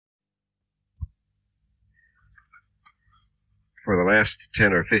For the last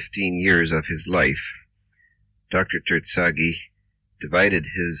 10 or 15 years of his life, Dr. Terzaghi divided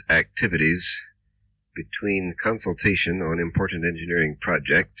his activities between consultation on important engineering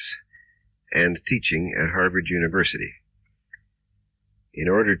projects and teaching at Harvard University. In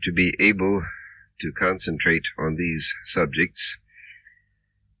order to be able to concentrate on these subjects,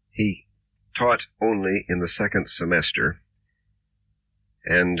 he taught only in the second semester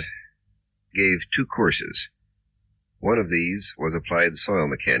and gave 2 courses. One of these was applied soil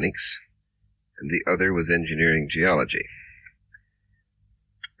mechanics, and the other was engineering geology.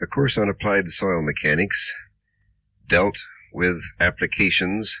 The course on applied soil mechanics dealt with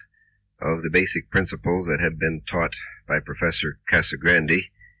applications of the basic principles that had been taught by Professor Casagrande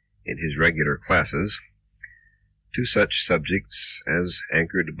in his regular classes to such subjects as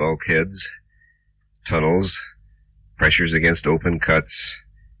anchored bulkheads, tunnels, pressures against open cuts,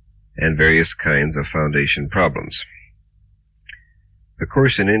 and various kinds of foundation problems. The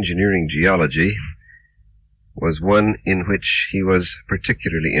course in engineering geology was one in which he was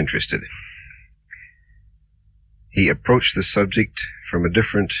particularly interested. He approached the subject from a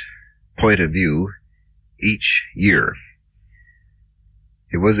different point of view each year.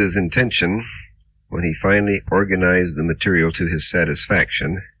 It was his intention, when he finally organized the material to his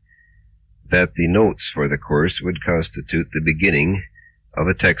satisfaction, that the notes for the course would constitute the beginning of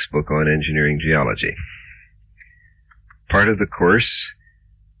a textbook on engineering geology. Part of the course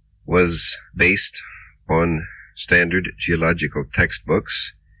was based on standard geological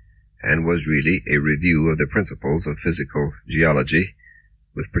textbooks and was really a review of the principles of physical geology,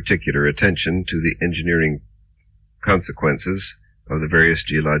 with particular attention to the engineering consequences of the various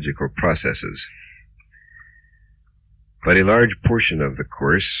geological processes. But a large portion of the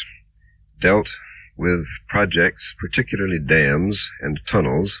course dealt with projects, particularly dams and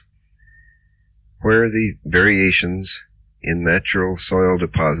tunnels, where the variations in natural soil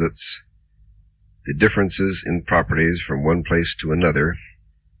deposits, the differences in properties from one place to another,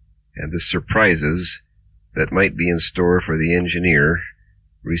 and the surprises that might be in store for the engineer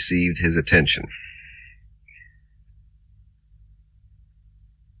received his attention.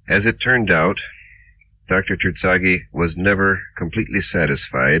 As it turned out, Dr. Terzaghi was never completely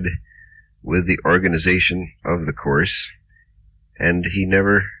satisfied with the organization of the course, and he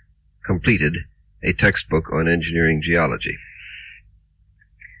never completed a textbook on engineering geology.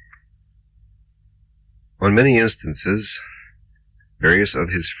 On many instances, various of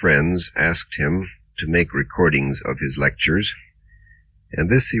his friends asked him to make recordings of his lectures, and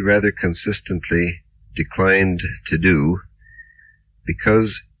this he rather consistently declined to do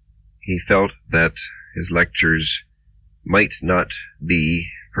because he felt that his lectures might not be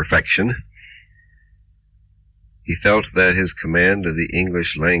perfection. He felt that his command of the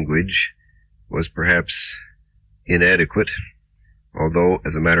English language was perhaps inadequate, although,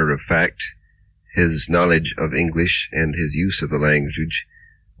 as a matter of fact, his knowledge of English and his use of the language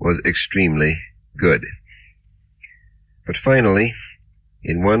was extremely good. But finally,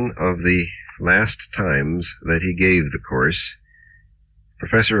 in one of the last times that he gave the course,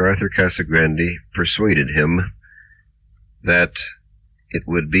 Professor Arthur Casagrande persuaded him that it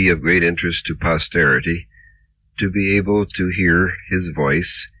would be of great interest to posterity to be able to hear his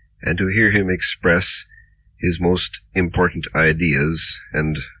voice and to hear him express his most important ideas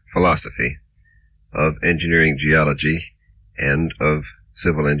and philosophy of engineering geology and of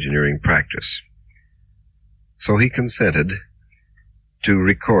civil engineering practice. So he consented to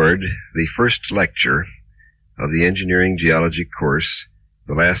record the first lecture of the engineering geology course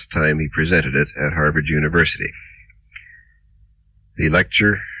the last time he presented it at Harvard University. The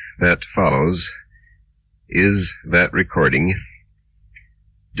lecture that follows is that recording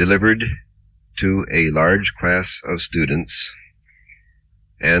delivered to a large class of students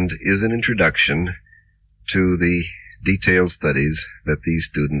and is an introduction to the detailed studies that these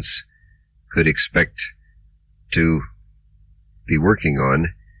students could expect to be working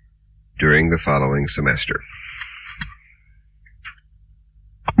on during the following semester.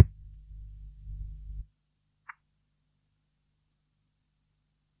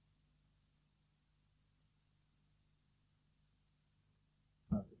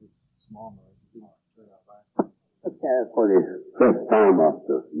 For the first time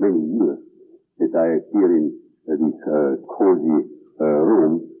after many years that I appear in this cozy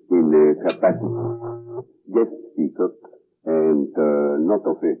room in the capacity guest speaker and not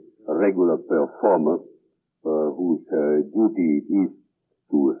of a regular performer whose duty it is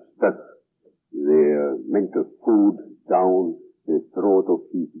to stuff the mental food down the throat of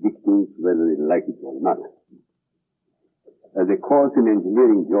his victims, whether they like it or not. The course in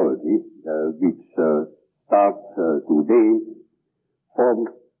engineering geology, which starts today,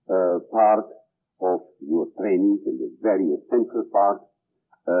 forms part of your training and a very essential part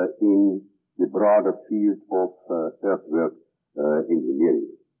in the broader field of earthwork engineering.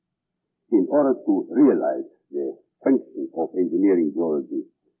 In order to realize the function of engineering geology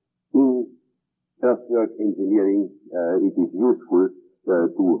in earthwork engineering, it is useful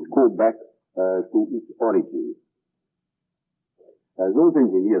to go back to its origins. Those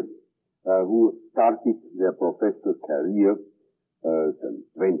engineers who started their professional career some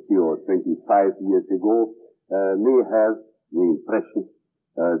 20 or 25 years ago may have the impression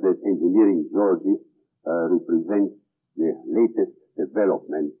that engineering geology represents the latest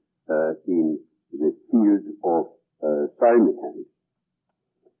development in the field of soil mechanics.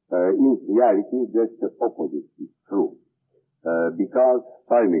 In reality, just the opposite is true. Because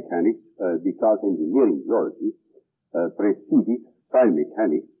soil mechanics, because engineering geology preceded soil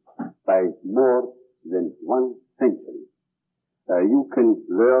mechanics by more than 1 century. You can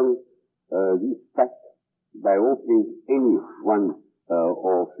learn this fact by opening any one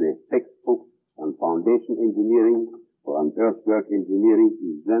of the textbooks on foundation engineering or on earthwork engineering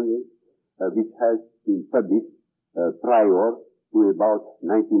in general, which has been published prior to about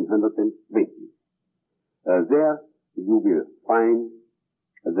 1920. There you will find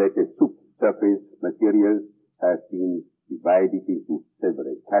that the subsurface materials have been divided into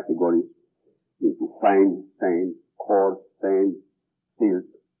several categories, into fine sand, coarse sand, silt,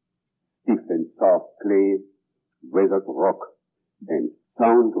 stiff and soft clay, weathered rock, and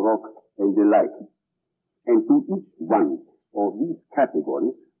sound rock, and the like. And to each one of these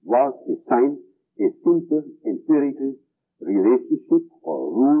categories was assigned a simple empirical relationship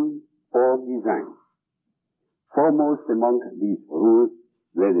or rule for design. Foremost among these rules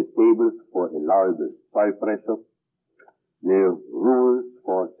were the tables for allowable soil pressure, the rules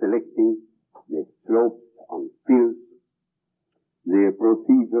for selecting the slopes on fields, the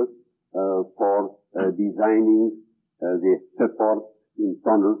procedures for designing the supports in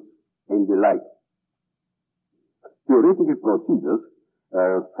tunnels, and the like. Theoretical procedures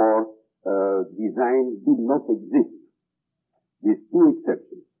for design did not exist, with 2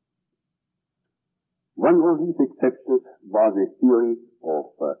 exceptions. One of these exceptions was a theory of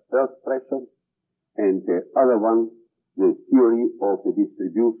earth pressure, and the other one, the theory of the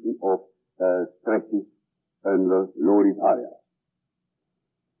distribution of stresses under loaded areas.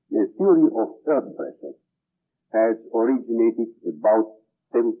 The theory of earth pressure has originated about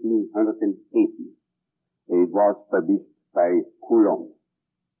 1780. It was published by Coulomb.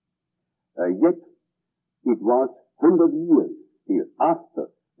 Yet, it was 100 years still after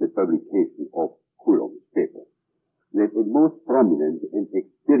the publication of Coulomb's paper that a most prominent and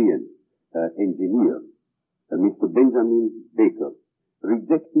experienced engineer, Mr. Benjamin Baker,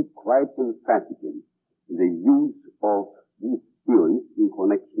 rejected quite emphatically the use of these theories in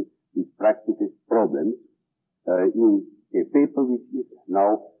connection with practical problems in a paper which is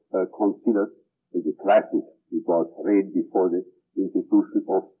now considered as a classic. It was read before the Institution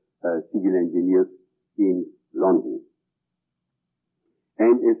of Civil Engineers in London.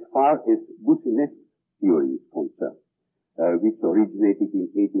 And as far as Boussinesq's theory is concerned, which originated in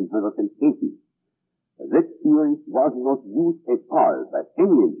 1880, that theory was not used at all by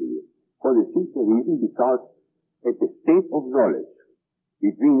any engineer for the simple reason because at the state of knowledge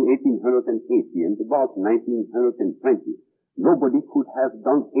between 1880 and about 1920, nobody could have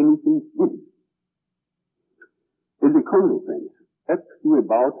done anything with it. As a consequence, up to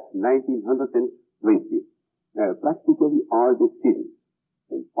about 1920, practically all decisions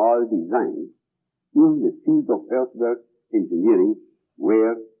and all designs in the field of earthwork engineering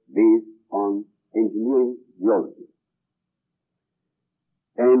were based on engineering geology.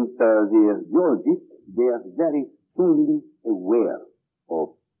 And the geologists were very keenly aware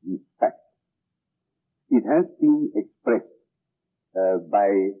of this fact. It has been expressed by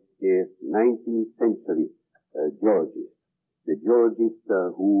a 19th century geologist, the geologist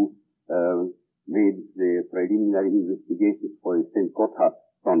who made the preliminary investigations for the St. Gotthard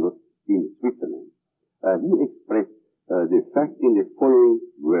tunnel in Switzerland. He expressed the fact in the following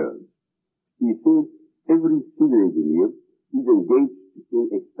words. He says every civil engineer is engaged in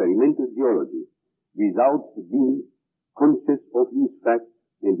experimental geology without being conscious of these facts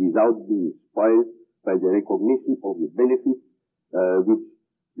and without being spoiled by the recognition of the benefits which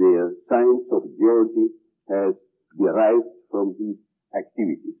the science of geology has derived from these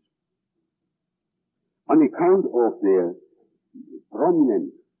activities. On account of the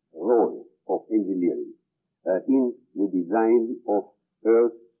prominent role of engineering in the design of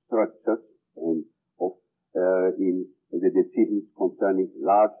earth structures and of in the decisions concerning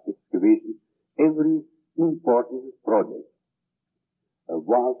large excavations, every important project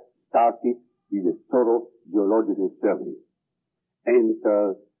was started with a thorough geological survey. And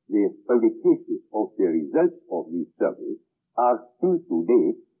the publications of the results of these surveys are still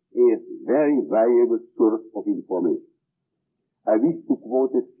today a very valuable source of information. I wish to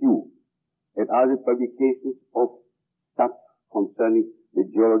quote a few. At other publications of stuff concerning the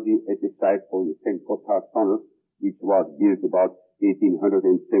geology at the site of the St. Gotthard Tunnel, which was built about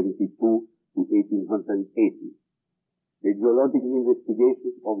 1872 to 1880. The geological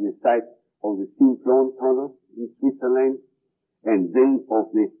investigations of the site of the Simplon Tunnel in Switzerland, and then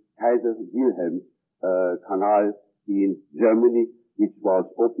of the Kaiser Wilhelm Canal in Germany, which was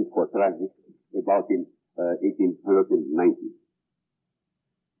opened for traffic about in 1890.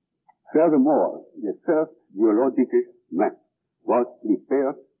 Furthermore, the first geological map was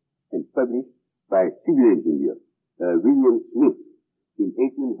prepared and published by civil engineer William Smith in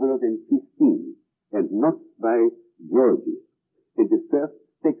 1815, and not by geologists. And the first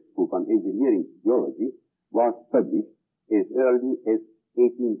textbook on engineering geology was published as early as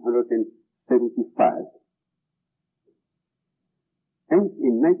 1875. And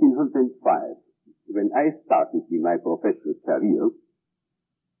in 1905, when I started in my professional career,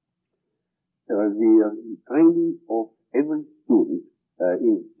 the training of every student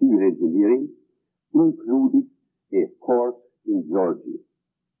in civil engineering included a course in geology.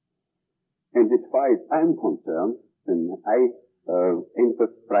 And as far as I'm concerned, when I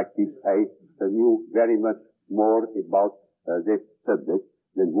entered practice, I knew very much more about that subject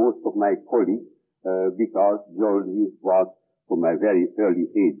than most of my colleagues, because geology was, from my very early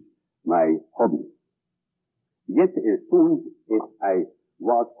age, my hobby. Yet as soon as I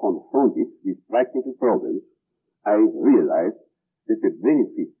was confronted with practical problems, I realized that the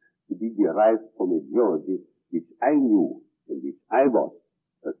benefits to be derived from a geology which I knew and which I was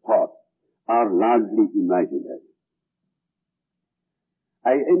taught are largely imaginary.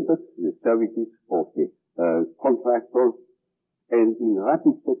 I entered the services of a contractor, and in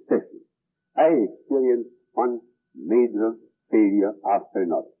rapid succession, I experienced one major failure after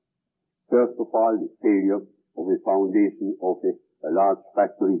another. First of all, the failure of the foundation of a large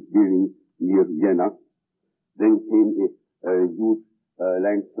factory building near Vienna. Then came a huge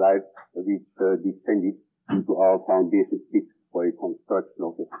landslide which descended into our foundation pit for a construction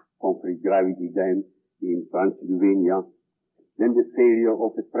of a concrete gravity dam in Transylvania. Then the failure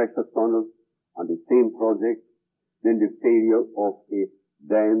of a pressure tunnel on the same project. Then the failure of a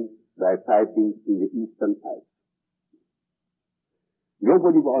dam by piping in the Eastern Alps.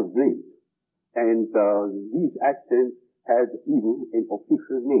 Nobody was blamed, and these accidents had even an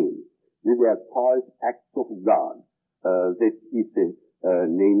official name. They were called acts of God. That is the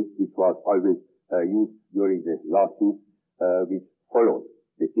name which was always used during the lawsuit which followed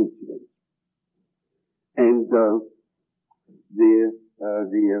the incident. And the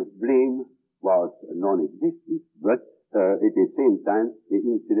blame was non-existent, but at the same time the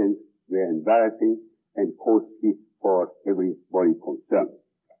incidents were embarrassing and costly for everybody concerned.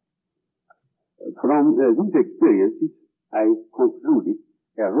 From these experiences, I concluded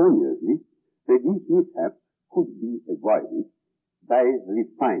erroneously that these mishaps could be avoided by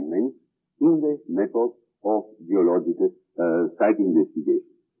refinement in the method of geological site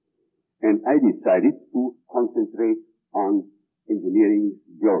investigation. And I decided to concentrate on engineering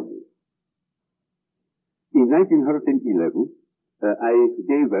geology. In 1911, I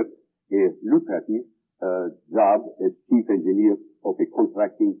gave up a lucrative job as chief engineer of a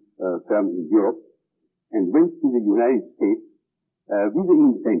contracting firm in Europe and went to the United States with the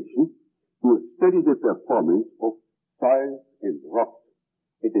intention to study the performance of soils and rocks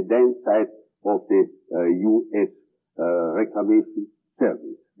at the dam site of the U.S. Reclamation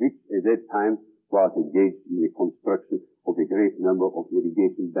Service, which at that time was engaged in the construction of a great number of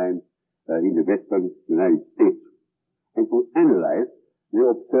irrigation dams in the western United States, and to analyze the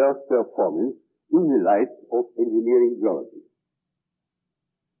observed performance in the light of engineering geology.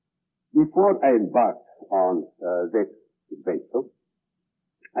 Before I embarked on that adventure,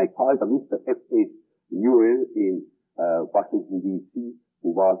 I called Mr. F.H. Newell in Washington, D.C.,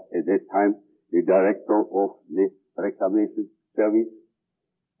 who was at that time the director of the Reclamation Service,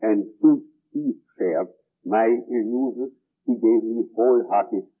 and since he shared my views, he gave me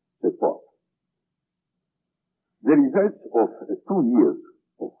wholehearted support. The results of 2 years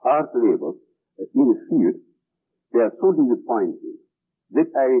of hard labor in the field were so disappointing that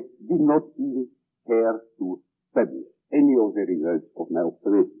I did not even care to publish any of the results of my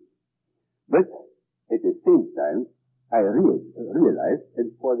observations. But at the same time, I realized,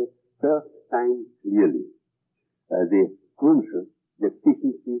 and for the first time clearly, the crucial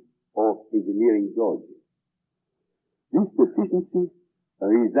deficiency of engineering geology. This deficiency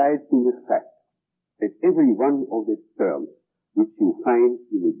resides in the fact that every one of the terms which you find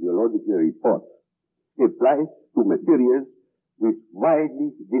in a geological report applies to materials with widely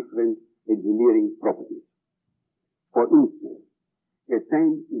different engineering properties. For instance, a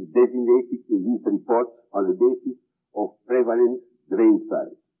sand is designated in these reports on the basis of prevalent grain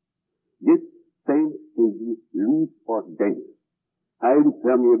size. This sand can be loose or dense, highly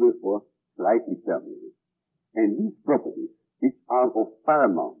permeable or slightly permeable. And these properties, which are of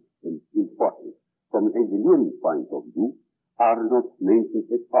paramount importance from an engineering point of view, are not mentioned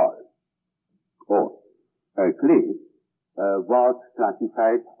at all. Or, clay was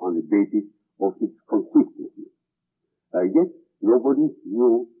classified on the basis of its consistency. Yet, nobody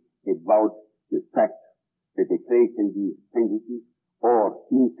knew about the fact that a clay can be sensitive or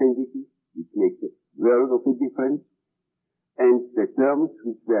insensitive, which makes a world of a difference, and the terms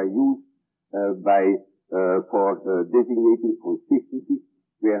which were used for designating consistency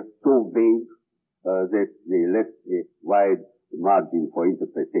were so vague that they left a wide margin for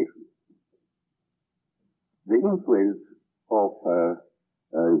interpretation. The influence of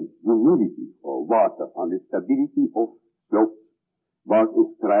humidity or water on the stability of slopes was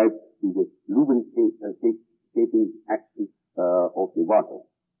ascribed to the lubricating action of the water.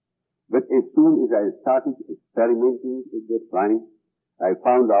 But as soon as I started experimenting with that line, I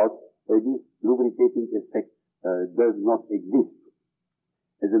found out that this lubricating effect does not exist.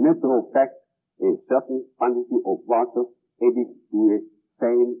 As a matter of fact, a certain quantity of water added to a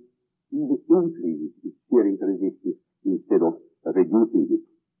sand even increases its shearing resistance instead of reducing it.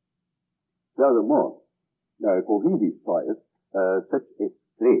 Furthermore, cohesive soils, such as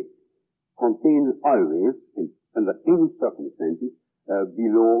clay, contain always, and under any circumstances,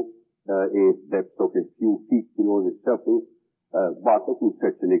 below a depth of a few feet below the surface, water to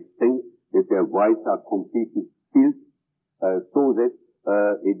such an extent that their voids are completely filled, so that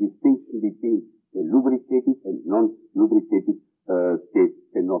a distinction between a lubricated and non-lubricated state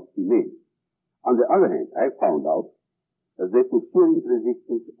cannot be made. On the other hand, I found out that the shearing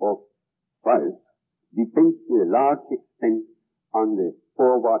resistance of soils depends to a large extent on the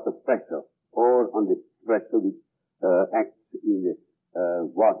pore water pressure or on the pressure which acts in the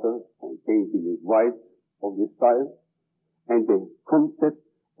water contained in the voids of the soil, and the concept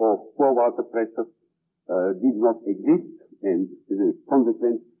of pore water pressure did not exist, and as a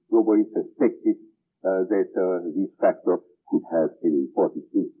consequence, nobody suspected that this factor could have an important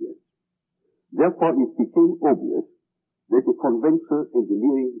influence. Therefore, it became obvious that the conventional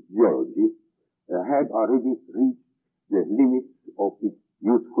engineering geology had already reached the limits of its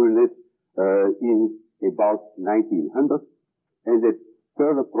usefulness in about 1900, and that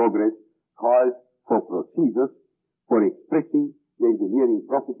further progress called for procedures for expressing the engineering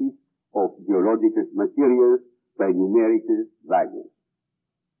properties of geological materials by numerical values.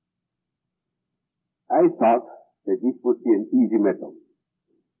 I thought that this would be an easy matter.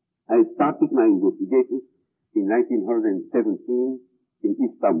 I started my investigations in 1917 in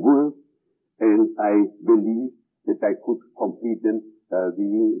Istanbul, and I believe that I could complete them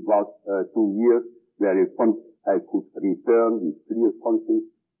within about 2 years, whereupon I could return with clear conscience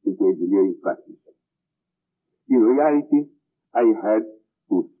into engineering practice. In reality, I had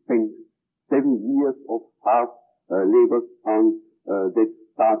to spend 7 years of hard labor on that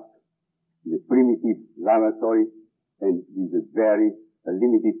task, in a primitive laboratory, and with a very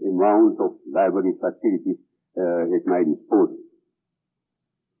limited amount of library facilities at my disposal.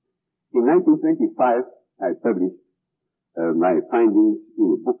 In 1925, I published my findings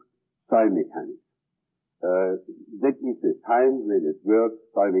in a book, Soil Mechanics. That is the time when the word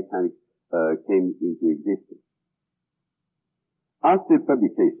soil mechanics came into existence. After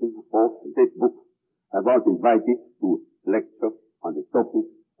publication of that book, I was invited to lecture on the topic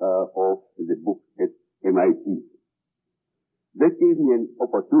of the book at MIT. That gave me an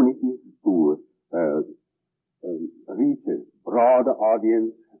opportunity to reach a broader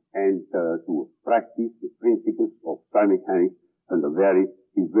audience and to practice the principles of soil mechanics under very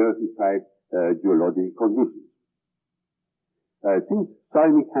diversified geological conditions. Since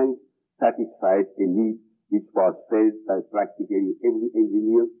soil mechanics satisfied a need which was felt by practically every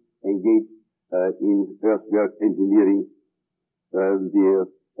engineer engaged in earthwork engineering, their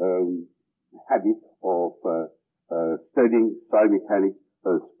habit of studying soil mechanics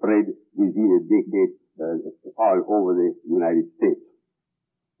spread within a decade all over the United States.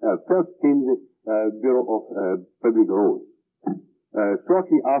 First came the Bureau of Public Roads.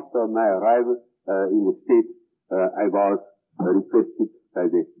 Shortly after my arrival in the States, I was requested by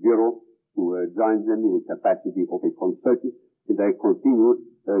the Bureau to join them in the capacity of a consultant, and I continued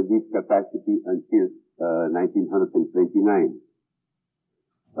this capacity until 1929.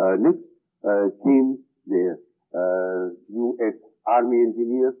 Next came the U.S. Army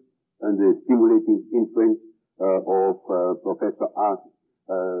engineers and the stimulating influence of Professor Arthur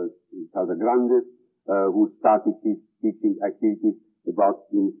Casagrande, who started his teaching activities about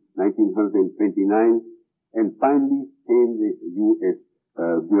in 1929, and finally came the U.S.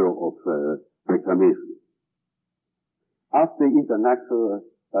 Bureau of Reclamation. After the International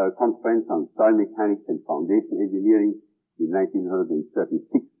Conference on Soil Mechanics and Foundation Engineering in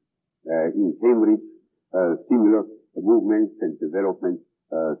 1936 in Cambridge, similar movements and developments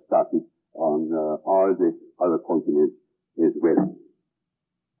started on all the other continents as well.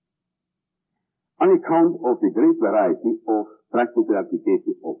 On account of the great variety of practical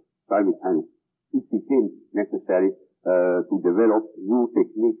applications of soil mechanics, it became necessary to develop new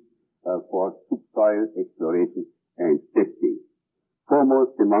techniques for subsoil exploration and testing.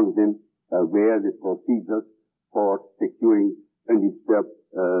 Foremost among them were the procedures for securing undisturbed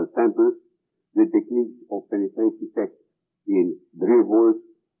samples, the techniques of penetration tests in drill holes,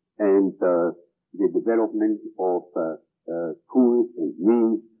 and the development of tools and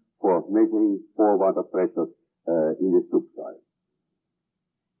means for measuring pore water pressure in the subsoil.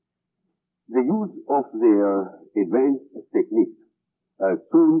 The use of their advanced techniques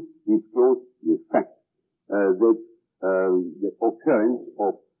soon disclosed the fact that the occurrence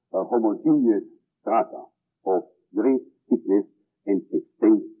of homogeneous strata of great thickness and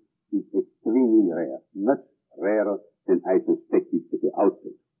extent is extremely rare, much rarer than I suspected at the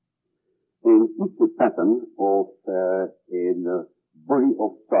outset. And if the pattern of a body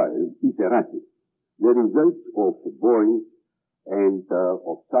of soil is erratic, the results of boring and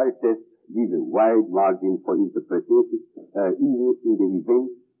of soil tests leave a wide margin for interpretation, even in the event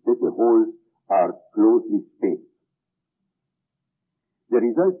that the holes are closely spaced. The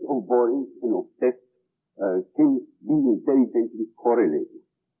results of borings and of tests can be intelligently correlated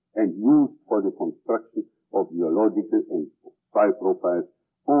and used for the construction of geological and soil profiles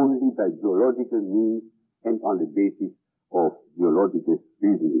only by geological means and on the basis of geological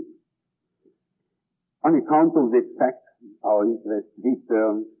reasoning. On account of this fact, our interest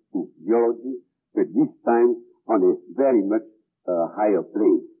returns to geology, but this time on a very much higher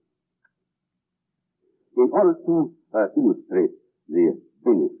plane. In order to illustrate the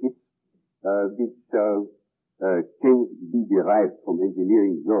benefits which can be derived from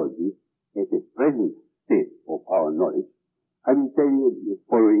engineering geology at the present state of our knowledge, I will tell you the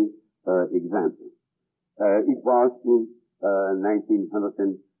following example. It was in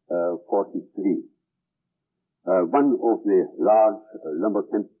 1943. One of the large lumber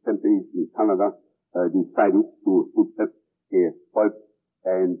companies in Canada decided to put up a pulp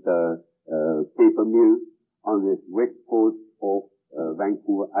and paper mill on the west coast of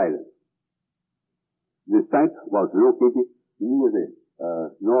Vancouver Island. The site was located near the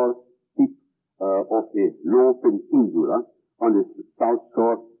north tip of a low peninsula on the south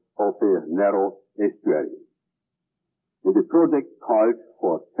shore of a narrow estuary. The project called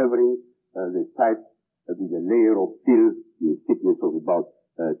for covering the site with a layer of fill in a thickness of about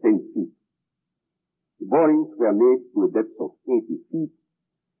 10 feet. The borings were made to a depth of 80 feet,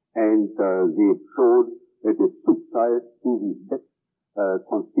 and they showed that the subsoil to this depth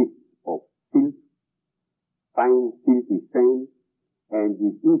consists of silt, fine silty sand, and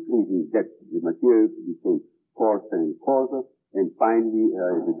with increasing depth the material became coarser and coarser, and finally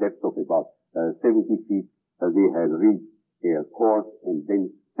at the depth of about 70 feet they had reached a coarse and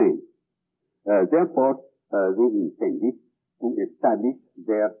dense sand. Therefore, they intended to establish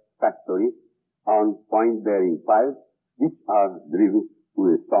their factory on point-bearing piles, which are driven to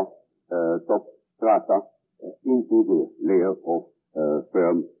a soft top strata into the layer of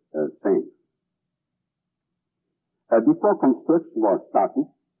firm sand. Before construction was started,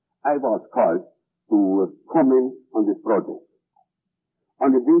 I was called to comment on the project.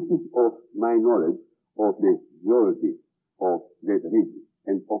 On the basis of my knowledge of the geology of that region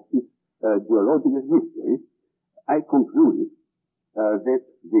and of its geological history, I concluded that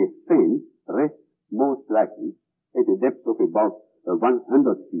the sand rests most likely at a depth of about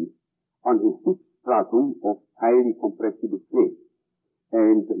 100 feet on a thick stratum of highly compressible clay,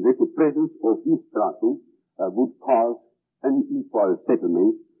 and that the presence of this stratum would cause unequal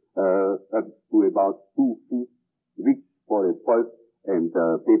settlement up to about 2 feet, which for a pulp and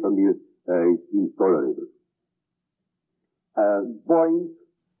paper mill is intolerable. Borings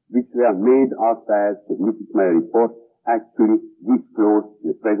which were made after I submitted my report actually disclosed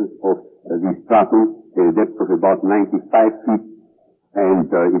the presence of this stratum at a depth of about 95 feet,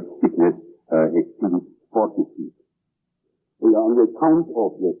 and its thickness exceeded 40 feet. On the account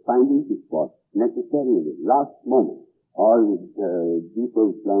of the findings, it was necessary at the last moment All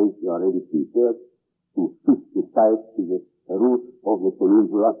detailed plans are already prepared to fix the site to the root of the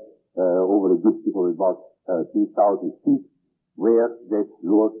peninsula over a distance of about 3,000 feet, where that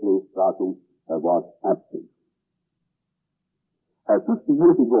lower clay stratum was absent. 50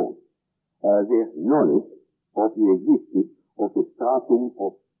 years ago, the knowledge of the existence of a stratum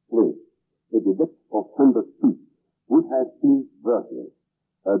of clay at the depth of 100 feet would have been worthless,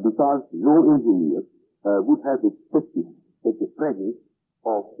 because no engineer would have expected that the presence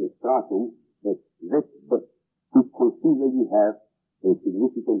of a stratum at that depth could conceivably have a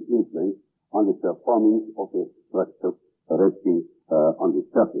significant influence on the performance of a structure resting on the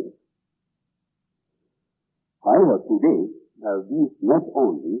surface. However, today, we not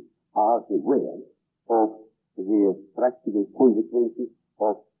only are aware of the practical consequences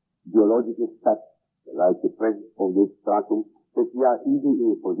of geological facts, like the presence of this stratum, that we are even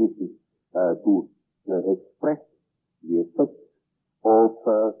in a position to express the effects of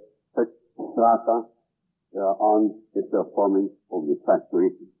such strata on the performance of the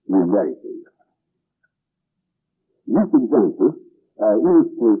factory numerically. This example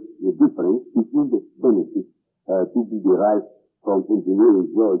illustrates the difference between the benefits to be derived from engineering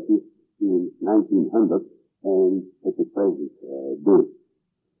geology in 1900 and at the present day.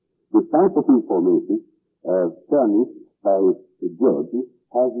 The type of information furnished by geology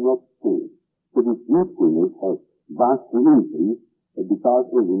has not changed, but its usefulness has vastly increased because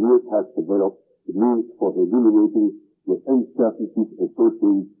engineers have developed means for eliminating the uncertainties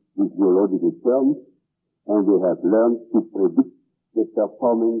associated with geological terms, and they have learned to predict the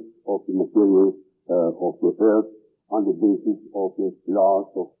performance of the materials of the earth on the basis of the laws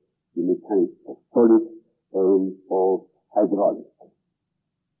of the mechanics of solids and of hydraulics.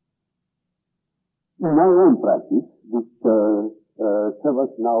 In my own practice, which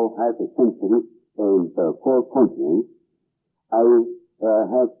covers now half a century and 4 continents, I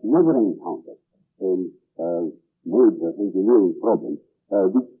have never encountered a major engineering problem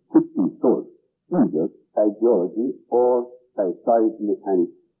which could be solved either by geology or by solid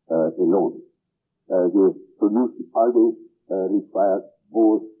mechanics alone. The solution always requires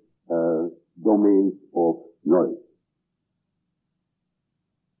both domains of knowledge.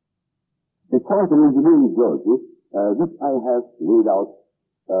 The course in engineering geology, which I have laid out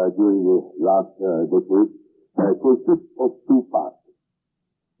during the last decade, consists of 2 parts.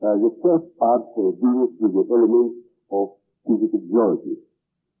 The first part deals with the elements of physical geology.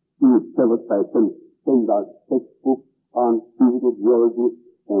 It is covered by some standard textbooks on physical geology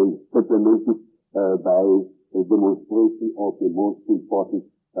and supplemented by a demonstration of the most important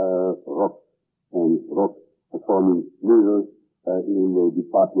rocks and rock-forming minerals in the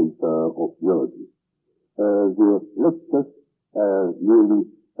Department of Geology. The lectures merely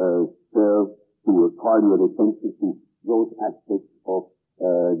serve to call your attention to those aspects of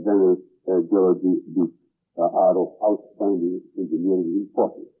general geology which are of outstanding engineering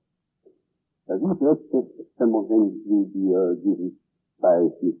importance. These lectures, some of them will be given by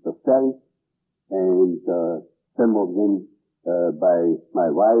Mr. Ferry, and some of them by my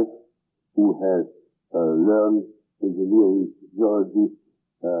wife, who has learned engineering geology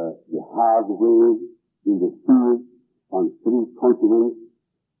the hard way in the field on 3 continents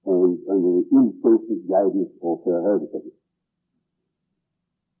and under the impatient guidance of her husband.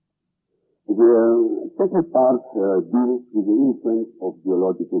 The second part deals with the influence of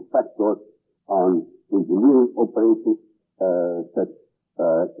geological factors on engineering operations such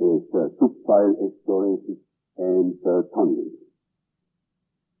as subsoil exploration and tunneling.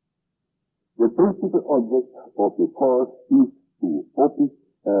 The principal object of the course is to open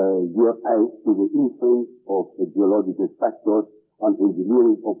your eyes to the influence of the geological factors on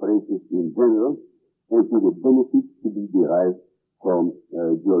engineering operations in general and to the benefits to be derived from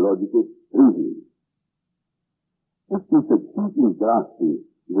geological reasoning. If you succeed in grasping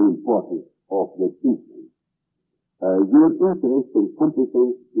the importance of that influence, your interest and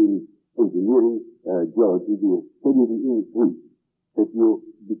competence in engineering geology will steadily increase,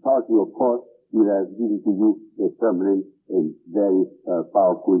 because your course will have given to you a permanent and very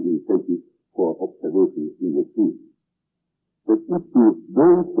powerful incentive for observation in the field. But if you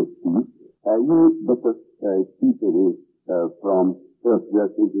don't succeed, you better keep away from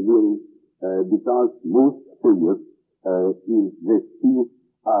earthwork engineering because most failures in this field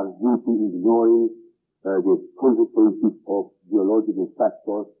are due to ignoring the consequences of geological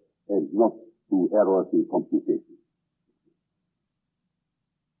factors and not to errors in computation.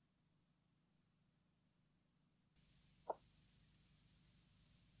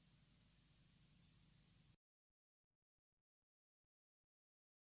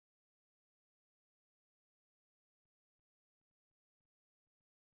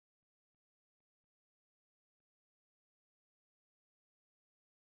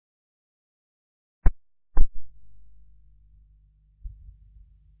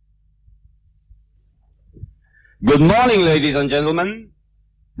 Good morning, ladies and gentlemen.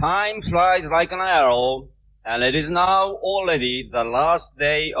 Time flies like an arrow, and it is now already the last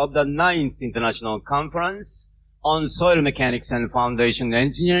day of the 9th International Conference on Soil Mechanics and Foundation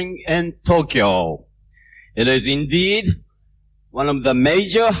Engineering in Tokyo. It is indeed one of the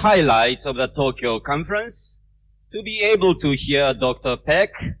major highlights of the Tokyo Conference to be able to hear Dr. Peck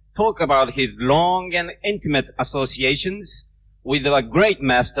talk about his long and intimate associations with the great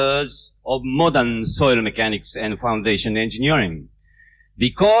masters of modern soil mechanics and foundation engineering.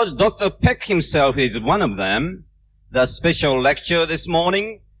 Because Dr. Peck himself is one of them, the special lecture this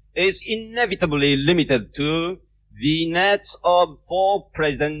morning is inevitably limited to vignettes of 4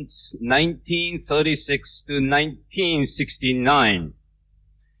 presidents 1936 to 1969.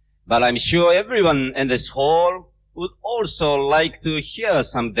 But I'm sure everyone in this hall would also like to hear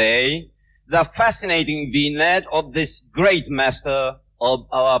someday the fascinating vignette of this great master of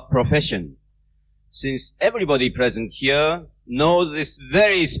our profession. Since everybody present here knows this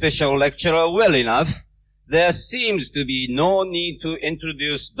very special lecturer well enough, there seems to be no need to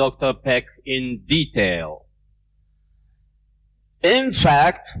introduce Dr. Peck in detail. In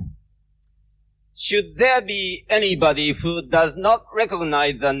fact, should there be anybody who does not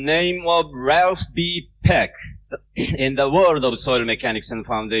recognize the name of Ralph B. Peck in the world of soil mechanics and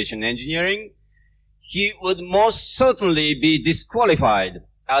foundation engineering, he would most certainly be disqualified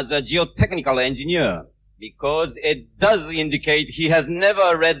as a geotechnical engineer, because it does indicate he has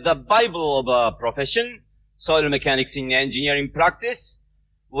never read the Bible of our profession, soil mechanics in engineering practice,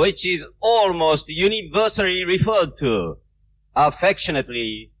 which is almost universally referred to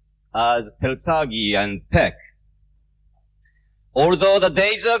affectionately as Terzaghi and Peck. Although the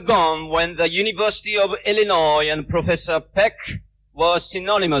days are gone when the University of Illinois and Professor Peck were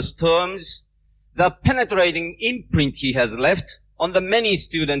synonymous terms, the penetrating imprint he has left on the many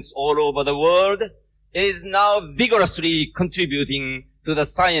students all over the world is now vigorously contributing to the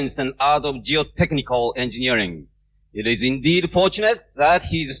science and art of geotechnical engineering. It is indeed fortunate that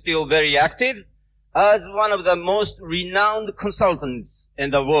he is still very active as one of the most renowned consultants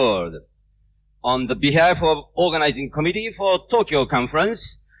in the world. On the behalf of organizing committee for Tokyo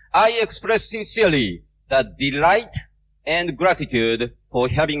Conference, I express sincerely the delight and gratitude for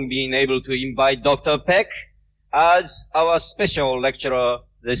having been able to invite Dr. Peck as our special lecturer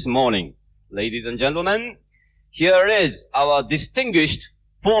this morning. Ladies and gentlemen, here is our distinguished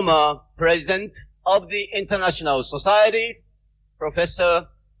former president of the International Society, Professor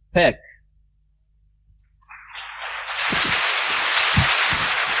Peck.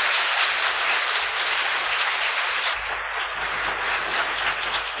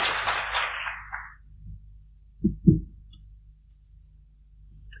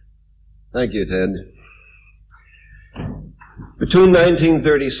 Thank you, Ted. Between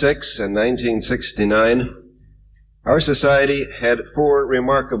 1936 and 1969, our society had 4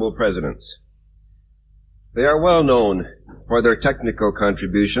 remarkable presidents. They are well known for their technical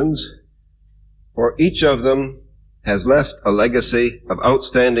contributions, for each of them has left a legacy of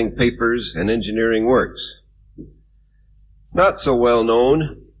outstanding papers and engineering works. Not so well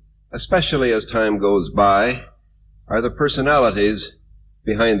known, especially as time goes by, are the personalities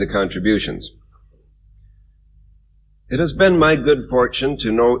behind the contributions. It has been my good fortune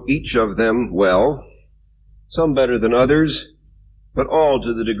to know each of them well, some better than others, but all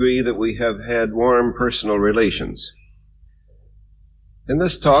to the degree that we have had warm personal relations. In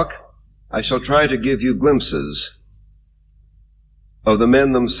this talk, I shall try to give you glimpses of the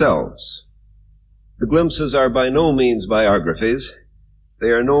men themselves. The glimpses are by no means biographies.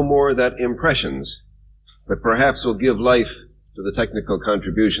 They are no more than impressions that perhaps will give life to the technical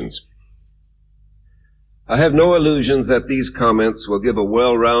contributions. I have no illusions that these comments will give a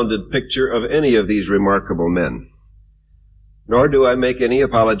well-rounded picture of any of these remarkable men. Nor do I make any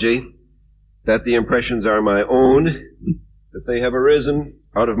apology that the impressions are my own, that they have arisen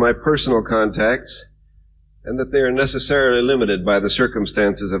out of my personal contacts, and that they are necessarily limited by the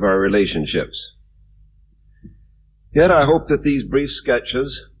circumstances of our relationships. Yet I hope that these brief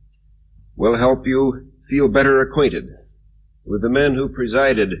sketches will help you feel better acquainted with the men who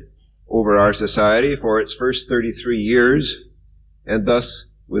presided over our society for its first 33 years, and thus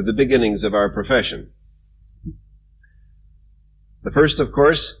with the beginnings of our profession. The first, of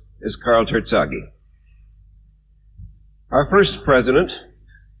course, is Karl Terzaghi. Our first president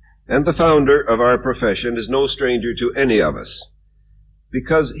and the founder of our profession is no stranger to any of us,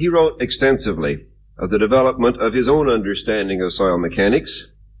 because he wrote extensively of the development of his own understanding of soil mechanics,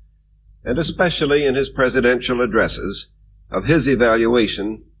 and especially in his presidential addresses of his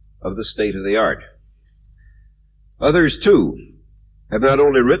evaluation of the state of the art. Others, too, have not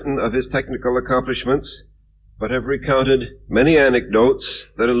only written of his technical accomplishments, but have recounted many anecdotes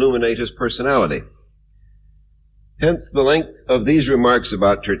that illuminate his personality. Hence, the length of these remarks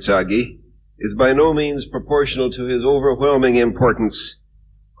about Terzaghi is by no means proportional to his overwhelming importance,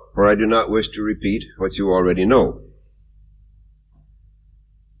 for I do not wish to repeat what you already know.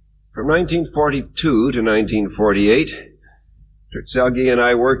 From 1942 to 1948, Terzaghi and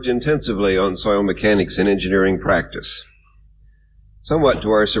I worked intensively on soil mechanics in engineering practice. Somewhat to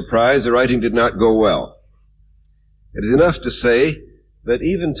our surprise, the writing did not go well. It is enough to say that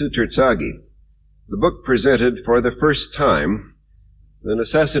even to Terzaghi, the book presented for the first time the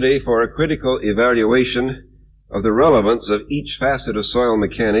necessity for a critical evaluation of the relevance of each facet of soil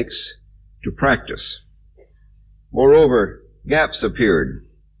mechanics to practice. Moreover, gaps appeared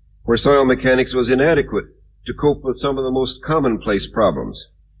where soil mechanics was inadequate to cope with some of the most commonplace problems,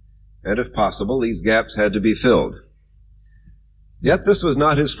 and if possible, these gaps had to be filled. Yet this was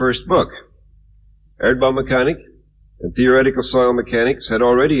not his first book. Erdbaumechanik and Theoretical Soil Mechanics had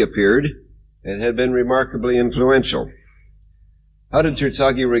already appeared and had been remarkably influential. How did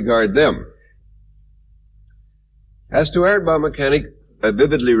Terzaghi regard them? As to Erdbaumechanik, I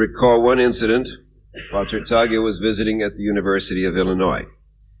vividly recall one incident while Terzaghi was visiting at the University of Illinois.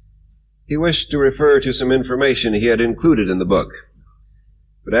 He wished to refer to some information he had included in the book,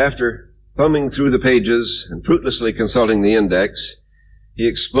 but after thumbing through the pages and fruitlessly consulting the index, he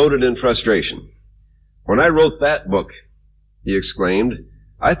exploded in frustration. "When I wrote that book," he exclaimed,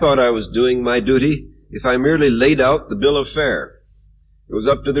 "I thought I was doing my duty if I merely laid out the bill of fare. It was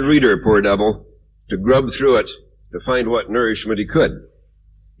up to the reader, poor devil, to grub through it to find what nourishment he could.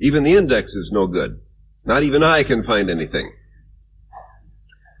 Even the index is no good. Not even I can find anything."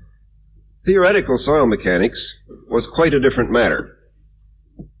 Theoretical soil mechanics was quite a different matter.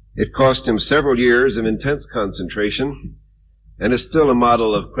 It cost him several years of intense concentration and is still a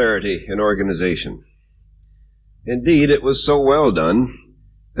model of clarity and organization. Indeed, it was so well done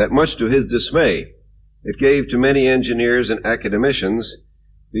that, much to his dismay, it gave to many engineers and academicians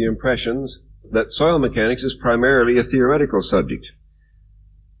the impressions that soil mechanics is primarily a theoretical subject,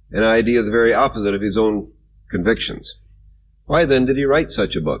 an idea the very opposite of his own convictions. Why then did he write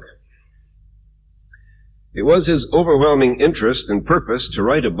such a book? It was his overwhelming interest and purpose to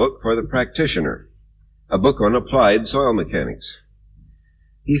write a book for the practitioner, a book on applied soil mechanics.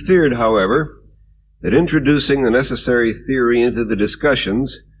 He feared, however, that introducing the necessary theory into the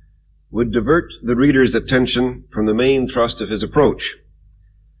discussions would divert the reader's attention from the main thrust of his approach.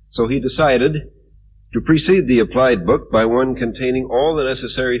 So he decided to precede the applied book by one containing all the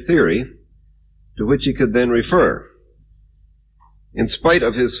necessary theory to which he could then refer. In spite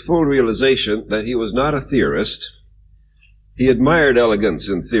of his full realization that he was not a theorist, he admired elegance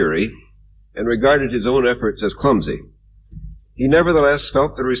in theory and regarded his own efforts as clumsy. He nevertheless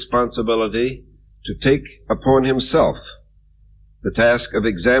felt the responsibility to take upon himself the task of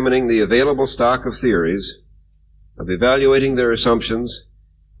examining the available stock of theories, of evaluating their assumptions,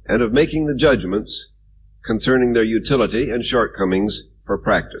 and of making the judgments concerning their utility and shortcomings for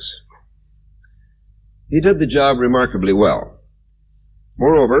practice. He did the job remarkably well.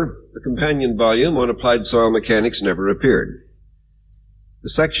 Moreover, the companion volume on applied soil mechanics never appeared. The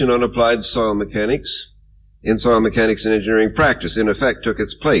section on applied soil mechanics in Soil Mechanics and Engineering Practice, in effect, took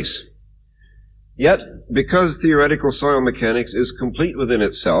its place. Yet, because theoretical soil mechanics is complete within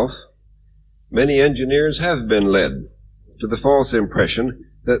itself, many engineers have been led to the false impression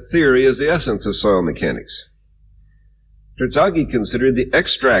that theory is the essence of soil mechanics. Terzaghi considered the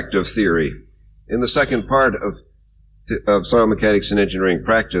extract of theory in the second part of Soil Mechanics and Engineering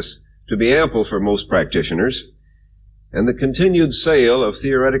Practice to be ample for most practitioners, and the continued sale of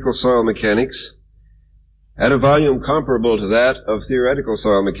theoretical soil mechanics at a volume comparable to that of theoretical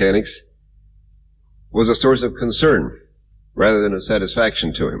soil mechanics was a source of concern rather than a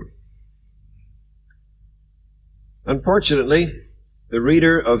satisfaction to him. Unfortunately, the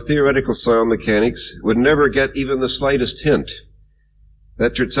reader of theoretical soil mechanics would never get even the slightest hint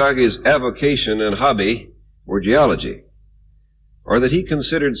that Terzaghi's avocation and hobby were geology, or that he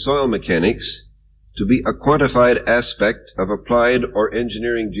considered soil mechanics to be a quantified aspect of applied or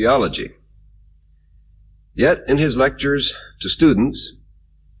engineering geology. Yet in his lectures to students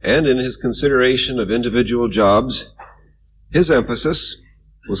and in his consideration of individual jobs, his emphasis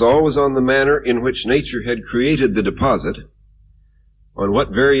was always on the manner in which nature had created the deposit, on what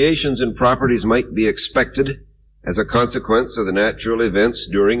variations in properties might be expected as a consequence of the natural events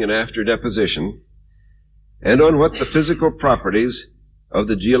during and after deposition, and on what the physical properties of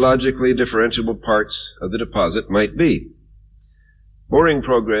the geologically differentiable parts of the deposit might be. Boring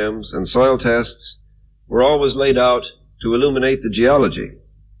programs and soil tests were always laid out to illuminate the geology.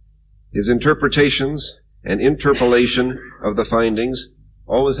 His interpretations and interpolation of the findings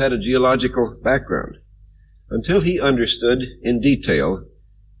always had a geological background. Until he understood in detail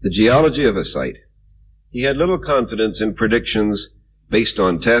the geology of a site, he had little confidence in predictions based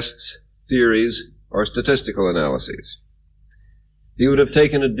on tests, theories, or statistical analyses. He would have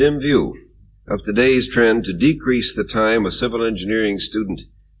taken a dim view of today's trend to decrease the time a civil engineering student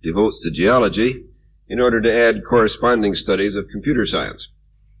devotes to geology in order to add corresponding studies of computer science.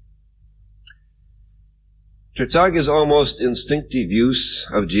 Terzaghi's almost instinctive use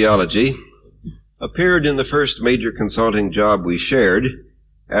of geology appeared in the first major consulting job we shared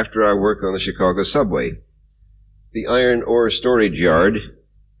after our work on the Chicago subway, the iron ore storage yard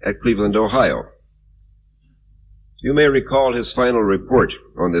at Cleveland, Ohio. You may recall his final report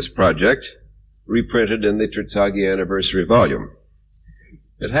on this project, reprinted in the Terzaghi anniversary volume.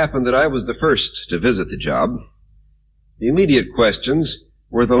 It happened that I was the first to visit the job. The immediate questions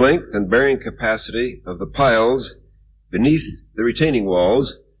were the length and bearing capacity of the piles beneath the retaining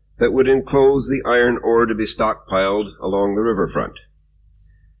walls that would enclose the iron ore to be stockpiled along the riverfront.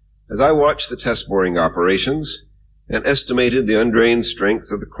 As I watched the test boring operations and estimated the undrained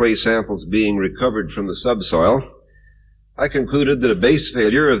strength of the clay samples being recovered from the subsoil, I concluded that a base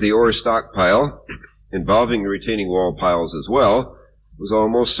failure of the ore stockpile, involving the retaining wall piles as well, was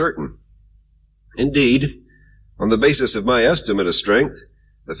almost certain. Indeed, on the basis of my estimate of strength,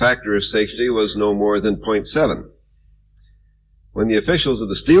 the factor of safety was no more than 0.7. When the officials of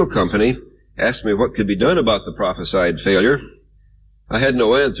the steel company asked me what could be done about the prophesied failure, I had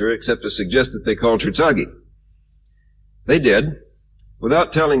no answer except to suggest that they call Terzaghi. They did,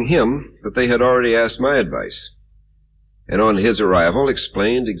 without telling him that they had already asked my advice, and on his arrival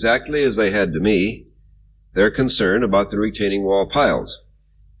explained exactly as they had to me their concern about the retaining wall piles.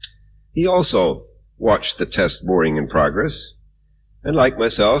 He also watched the test boring in progress, and like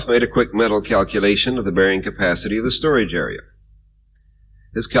myself made a quick mental calculation of the bearing capacity of the storage area.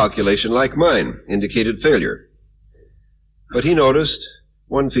 His calculation, like mine, indicated failure. But he noticed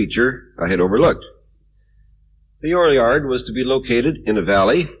one feature I had overlooked. The ore yard was to be located in a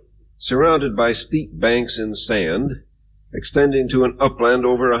valley, surrounded by steep banks in sand, extending to an upland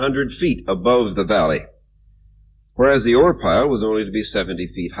over 100 feet above the valley, whereas the ore pile was only to be 70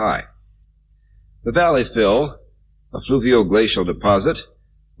 feet high. The valley fill, a fluvio-glacial deposit,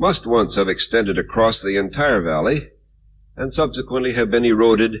 must once have extended across the entire valley and subsequently have been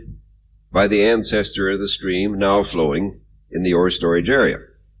eroded by the ancestor of the stream now flowing in the ore storage area.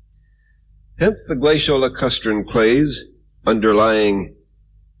 Hence the glacial lacustrine clays underlying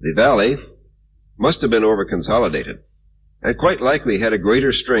the valley must have been over-consolidated and quite likely had a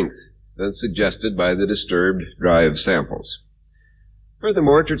greater strength than suggested by the disturbed drive samples.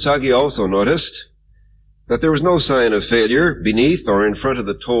 Furthermore, Terzaghi also noticed that there was no sign of failure beneath or in front of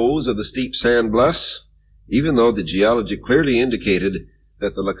the toes of the steep sand bluffs, even though the geology clearly indicated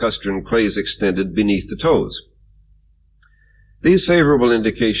that the lacustrine clays extended beneath the toes. These favorable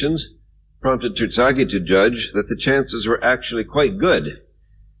indications prompted Terzaghi to judge that the chances were actually quite good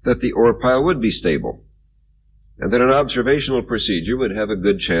that the ore pile would be stable, and that an observational procedure would have a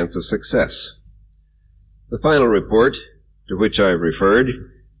good chance of success. The final report, to which I referred,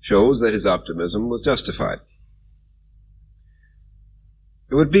 shows that his optimism was justified.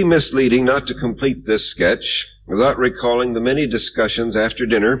 It would be misleading not to complete this sketch without recalling the many discussions after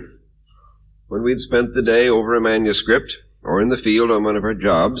dinner when we'd spent the day over a manuscript or in the field on one of our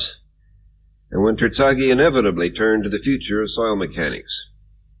jobs, and when Terzaghi inevitably turned to the future of soil mechanics.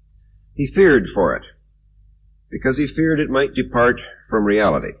 He feared for it, because he feared it might depart from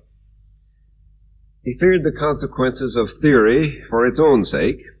reality. He feared the consequences of theory for its own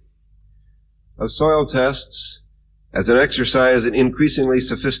sake, of soil tests as an exercise in increasingly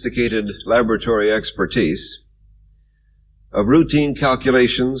sophisticated laboratory expertise, of routine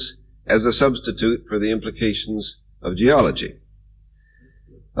calculations as a substitute for the implications of geology.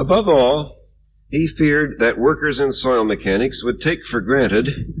 Above all, he feared that workers in soil mechanics would take for granted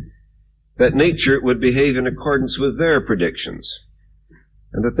that nature would behave in accordance with their predictions,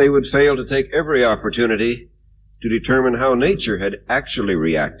 and that they would fail to take every opportunity to determine how nature had actually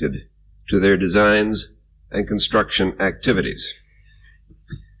reacted to their designs and construction activities.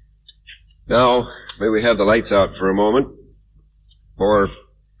 Now, may we have the lights out for a moment for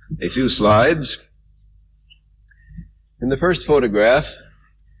a few slides. In the first photograph,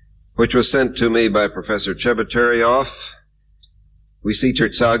 which was sent to me by Professor Chebateriov, we see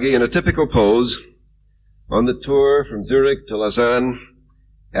Terzaghi in a typical pose on the tour from Zurich to Lausanne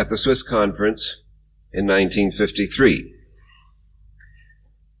at the Swiss conference in 1953.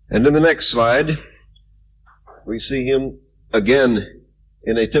 And in the next slide, we see him again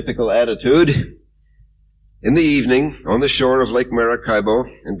in a typical attitude In the evening, on the shore of Lake Maracaibo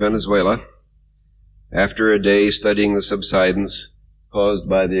in Venezuela, after a day studying the subsidence caused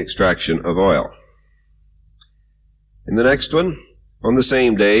by the extraction of oil. In the next one, on the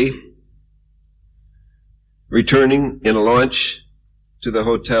same day, returning in a launch to the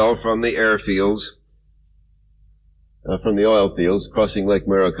hotel from the airfields, from the oil fields, crossing Lake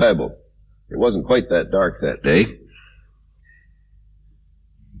Maracaibo. It wasn't quite that dark that day.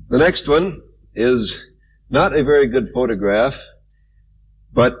 The next one is not a very good photograph,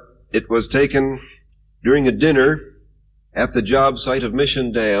 but it was taken during a dinner at the job site of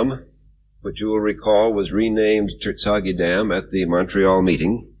Mission Dam, which you will recall was renamed Terzaghi Dam at the Montreal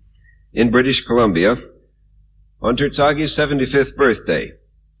meeting, in British Columbia, on Terzaghi's 75th birthday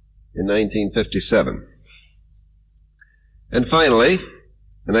in 1957. And finally,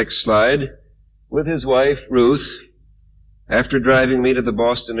 the next slide, with his wife, Ruth, after driving me to the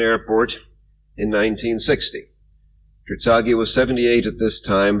Boston airport in 1960. Terzaghi was 78 at this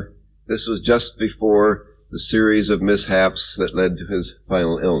time. This was just before the series of mishaps that led to his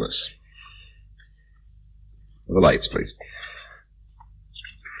final illness. The lights, please.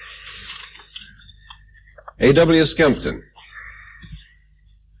 A.W. Skempton.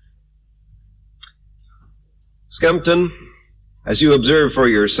 Skempton, as you observed for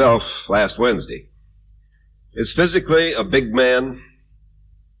yourself last Wednesday, is physically a big man.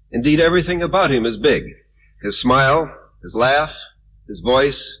 Indeed, everything about him is big. His smile, his laugh, his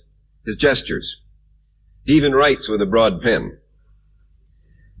voice, his gestures. He even writes with a broad pen.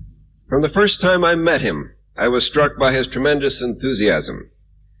 From the first time I met him, I was struck by his tremendous enthusiasm.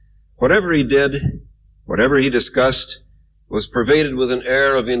 Whatever he did, whatever he discussed, was pervaded with an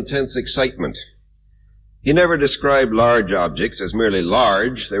air of intense excitement. He never described large objects as merely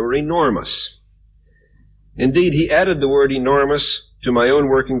large. They were enormous. Indeed, he added the word enormous to my own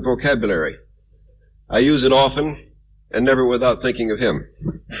working vocabulary. I use it often and never without thinking of him.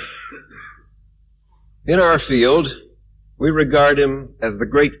 In our field, we regard him as the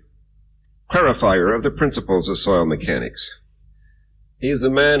great clarifier of the principles of soil mechanics. He is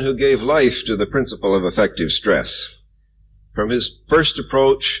the man who gave life to the principle of effective stress. From his first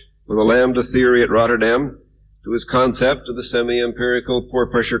approach with the lambda theory at Rotterdam to his concept of the semi-empirical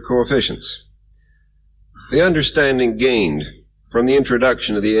pore pressure coefficients. The understanding gained from the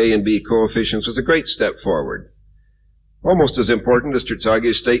introduction of the A and B coefficients was a great step forward, almost as important as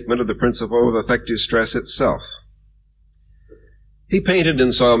Terzaghi's statement of the principle of effective stress itself. He painted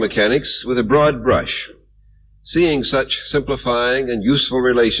in soil mechanics with a broad brush, seeing such simplifying and useful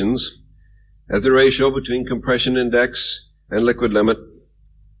relations as the ratio between compression index and liquid limit,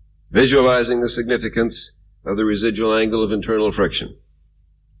 visualizing the significance of the residual angle of internal friction.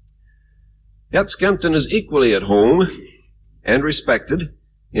 Yet Skempton is equally at home and respected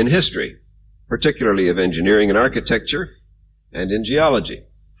in history, particularly of engineering and architecture, and in geology.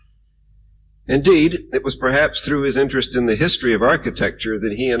 Indeed, it was perhaps through his interest in the history of architecture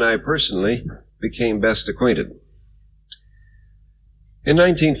that he and I personally became best acquainted. In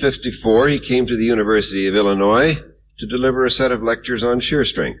 1954, he came to the University of Illinois to deliver a set of lectures on shear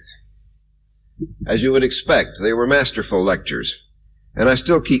strength. As you would expect, they were masterful lectures, and I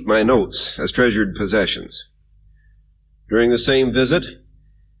still keep my notes as treasured possessions. During the same visit,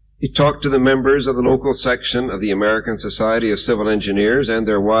 he talked to the members of the local section of the American Society of Civil Engineers and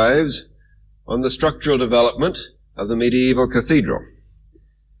their wives on the structural development of the medieval cathedral.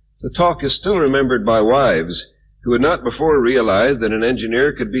 The talk is still remembered by wives who had not before realized that an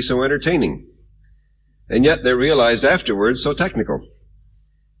engineer could be so entertaining, and yet they realized afterwards so technical.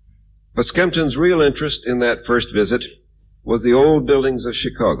 But Skempton's real interest in that first visit was the old buildings of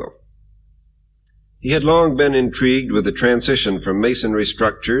Chicago. He had long been intrigued with the transition from masonry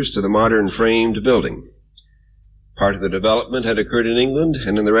structures to the modern framed building. Part of the development had occurred in England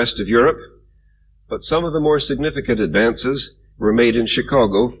and in the rest of Europe, but some of the more significant advances were made in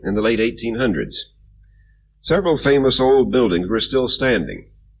Chicago in the late 1800s. Several famous old buildings were still standing.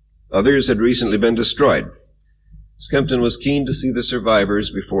 Others had recently been destroyed. Skempton was keen to see the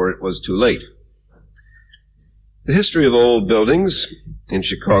survivors before it was too late. The history of old buildings in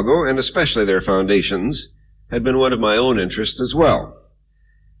Chicago, and especially their foundations, had been one of my own interest as well.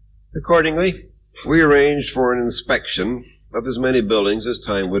 Accordingly, we arranged for an inspection of as many buildings as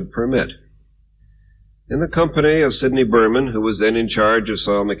time would permit. In the company of Sidney Berman, who was then in charge of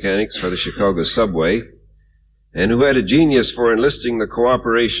soil mechanics for the Chicago subway, and who had a genius for enlisting the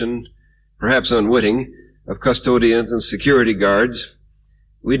cooperation, perhaps unwitting, of custodians and security guards,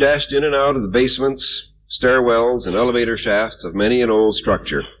 we dashed in and out of the basements, stairwells, and elevator shafts of many an old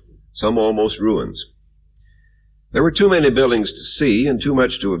structure, some almost ruins. There were too many buildings to see and too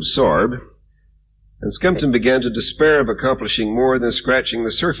much to absorb, and Skempton began to despair of accomplishing more than scratching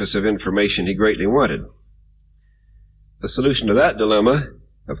the surface of information he greatly wanted. The solution to that dilemma,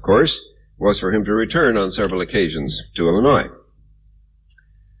 of course, was for him to return on several occasions to Illinois.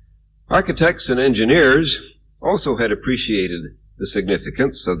 Architects and engineers also had appreciated the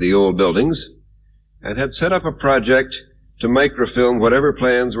significance of the old buildings and had set up a project to microfilm whatever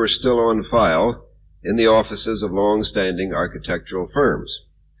plans were still on file in the offices of long-standing architectural firms.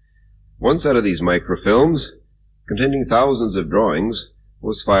 One set of these microfilms, containing thousands of drawings,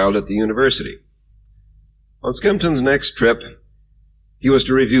 was filed at the university. On Skempton's next trip, he was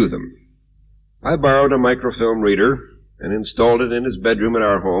to review them. I borrowed a microfilm reader and installed it in his bedroom at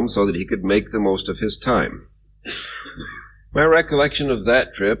our home so that he could make the most of his time. My recollection of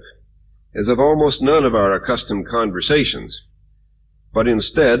that trip is of almost none of our accustomed conversations, but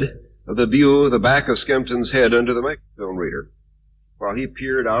instead of the view of the back of Skempton's head under the microfilm reader, while he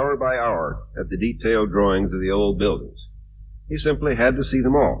peered hour by hour at the detailed drawings of the old buildings. He simply had to see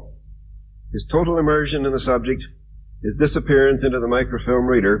them all. His total immersion in the subject, his disappearance into the microfilm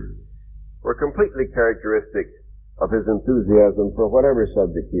reader, were completely characteristic of his enthusiasm for whatever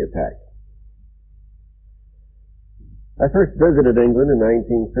subject he attacked. I first visited England in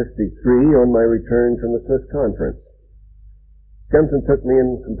 1953 on my return from the Swiss conference. Skempton took me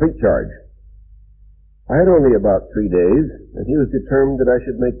in complete charge. I had only about 3 days, and he was determined that I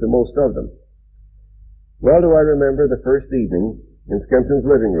should make the most of them. Well do I remember the first evening in Skempton's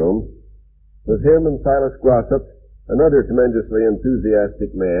living room with him and Silas Glossop, another tremendously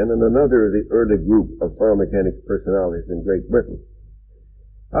enthusiastic man, and another of the early group of soil mechanics personalities in Great Britain.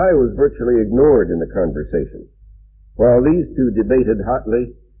 I was virtually ignored in the conversation, while these two debated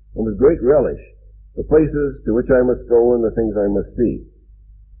hotly and with great relish the places to which I must go and the things I must see.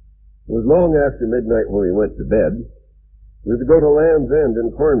 It was long after midnight when we went to bed. We were to go to Land's End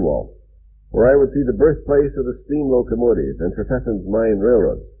in Cornwall, where I would see the birthplace of the steam locomotive and Trefethen's mine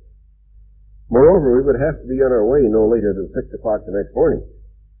railroads. Moreover, we would have to be on our way no later than 6 o'clock the next morning.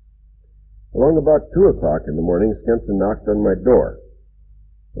 Along about 2 o'clock in the morning, Skempton knocked on my door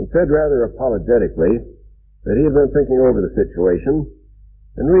and said rather apologetically that he had been thinking over the situation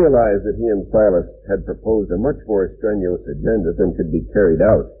and realized that he and Silas had proposed a much more strenuous agenda than could be carried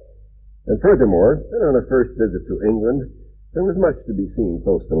out. And furthermore, that on a first visit to England, there was much to be seen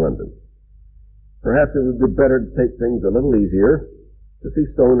close to London. Perhaps it would be better to take things a little easier, to see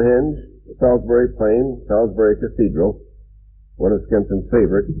Stonehenge, the Salisbury Plain, Salisbury Cathedral, one of Skempton's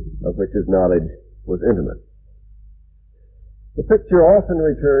favorite, of which his knowledge was intimate. The picture often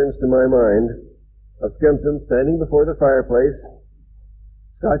returns to my mind of Skempton standing before the fireplace,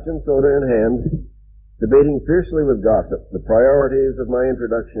 Scotch and soda in hand, debating fiercely with gossip the priorities of my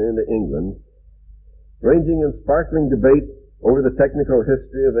introduction into England, ranging in sparkling debate over the technical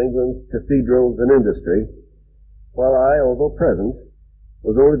history of England's cathedrals and industry, while I, although present,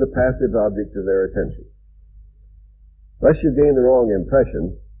 was only the passive object of their attention. Lest you gain the wrong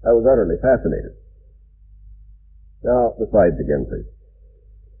impression, I was utterly fascinated. Now, the slides again, please.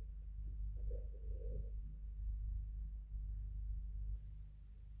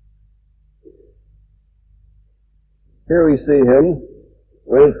 Here we see him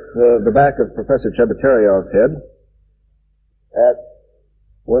with the back of Professor Chebeteriov's head at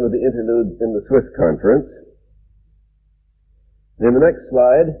one of the interludes in the Swiss conference. In the next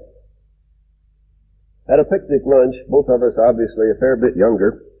slide, at a picnic lunch, both of us obviously a fair bit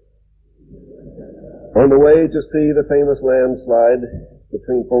younger, on the way to see the famous landslide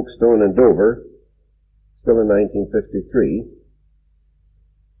between Folkestone and Dover, still in 1953.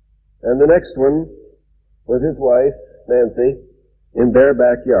 And the next one with his wife, Nancy, in their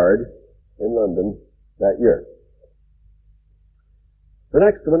backyard in London that year. The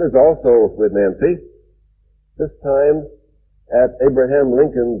next one is also with Nancy, this time at Abraham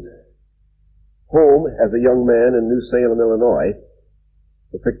Lincoln's home as a young man in New Salem, Illinois,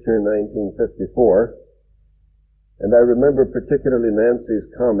 the picture in 1954. And I remember particularly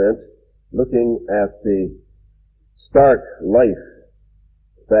Nancy's comment looking at the stark life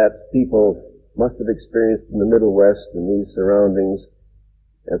that people must have experienced in the Middle West in these surroundings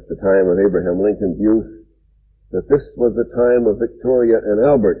at the time of Abraham Lincoln's youth, that this was the time of Victoria and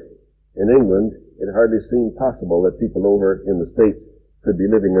Albert in England. It hardly seemed possible that people over in the States could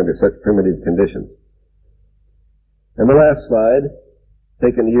be living under such primitive conditions. And the last slide,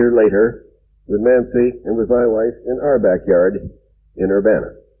 taken a year later, with Nancy and with my wife in our backyard in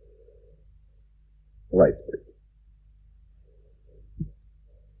Urbana. Lights, please.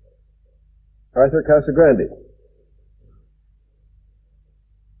 Arthur Casagrande.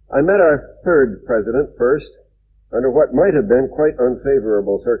 I met our third president first under what might have been quite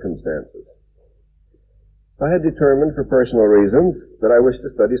unfavorable circumstances. I had determined for personal reasons that I wished to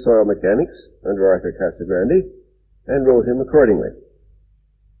study soil mechanics under Arthur Casagrande and wrote him accordingly.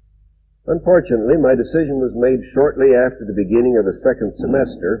 Unfortunately, my decision was made shortly after the beginning of the second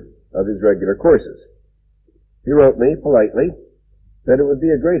semester of his regular courses. He wrote me politely that it would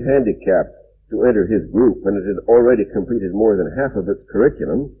be a great handicap to enter his group when it had already completed more than half of its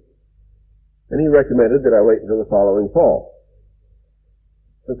curriculum, and he recommended that I wait until the following fall.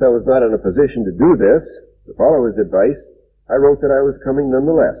 Since I was not in a position to do this, to follow his advice, I wrote that I was coming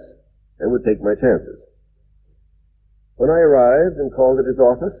nonetheless and would take my chances. When I arrived and called at his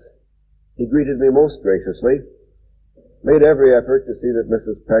office, he greeted me most graciously, made every effort to see that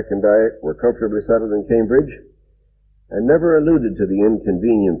Mrs. Peck and I were comfortably settled in Cambridge, and never alluded to the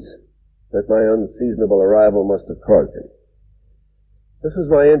inconvenience that my unseasonable arrival must have caused him. This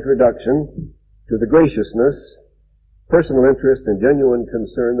was my introduction to the graciousness, personal interest, and genuine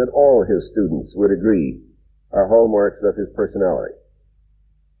concern that all his students would agree are hallmarks of his personality.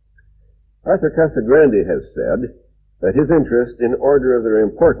 Arthur Casagrande has said that his interests, in order of their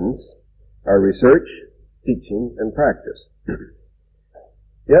importance, are research, teaching, and practice.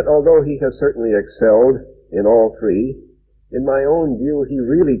 Yet, although he has certainly excelled in all three, in my own view, he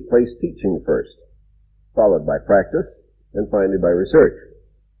really placed teaching first, followed by practice, and finally by research.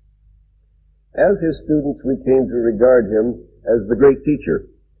 As his students, we came to regard him as the great teacher,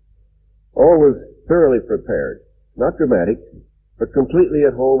 always thoroughly prepared, not dramatic, but completely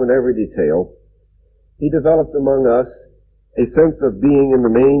at home in every detail. He developed among us a sense of being in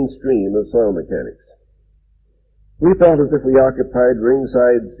the mainstream of soil mechanics. We felt as if we occupied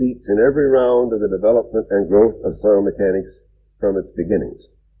ringside seats in every round of the development and growth of soil mechanics from its beginnings.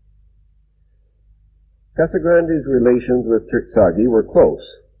 Casagrande's relations with Terzaghi were close,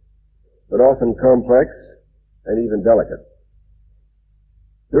 but often complex and even delicate.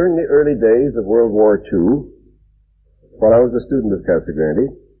 During the early days of World War II, while I was a student of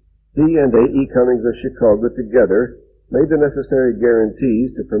Casagrande, he and A.E. Cummings of Chicago together made the necessary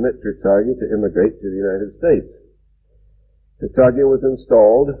guarantees to permit Terzaghi to immigrate to the United States. Terzaghi was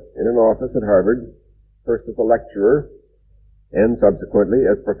installed in an office at Harvard, first as a lecturer, and subsequently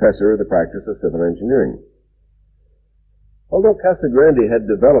as professor of the practice of civil engineering. Although Casagrande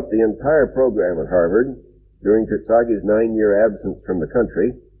had developed the entire program at Harvard during Terzaghi's 9-year absence from the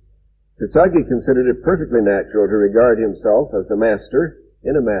country, Terzaghi considered it perfectly natural to regard himself as the master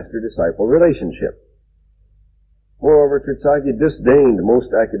in a master-disciple relationship. Moreover, Terzaghi disdained most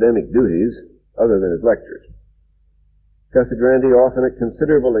academic duties other than his lectures. Casagrande, often at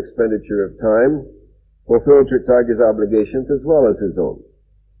considerable expenditure of time, fulfilled Terzaghi's obligations as well as his own.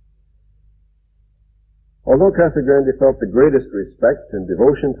 Although Casagrande felt the greatest respect and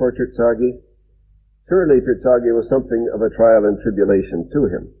devotion for Terzaghi, surely Terzaghi was something of a trial and tribulation to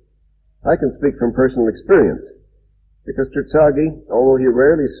him. I can speak from personal experience, because Terzaghi, although he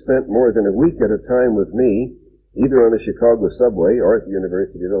rarely spent more than a week at a time with me, either on the Chicago subway or at the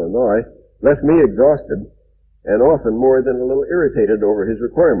University of Illinois, left me exhausted and often more than a little irritated over his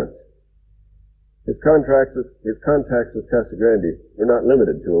requirements. His contacts with Casagrande were not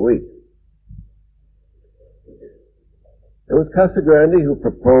limited to a week. It was Casagrande who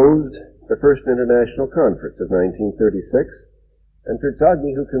proposed the first international conference of 1936, and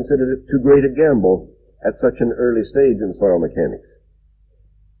Terzaghi who considered it too great a gamble at such an early stage in soil mechanics.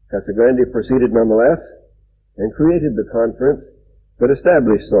 Casagrande proceeded nonetheless and created the conference that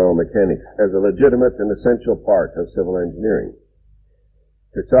established soil mechanics as a legitimate and essential part of civil engineering.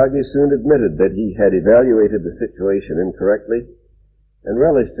 Terzaghi soon admitted that he had evaluated the situation incorrectly and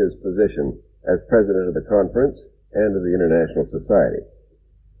relished his position as president of the conference and of the International Society.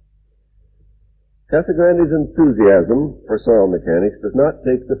 Casagrande's enthusiasm for soil mechanics does not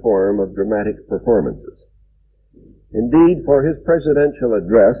take the form of dramatic performances. Indeed, for his presidential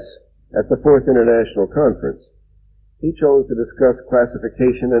address at the Fourth International Conference, he chose to discuss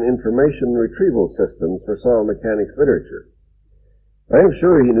classification and information retrieval systems for soil mechanics literature. I am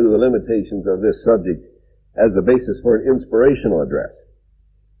sure he knew the limitations of this subject as the basis for an inspirational address.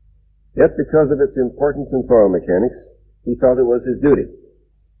 Yet, because of its importance in soil mechanics, he felt it was his duty.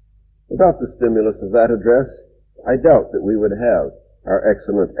 Without the stimulus of that address, I doubt that we would have our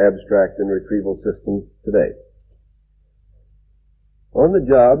excellent abstract and retrieval system today. On the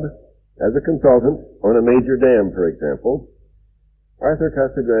job, as a consultant on a major dam, for example, Arthur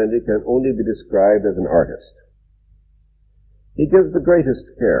Casagrande can only be described as an artist. He gives the greatest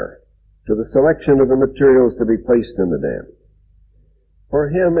care to the selection of the materials to be placed in the dam. For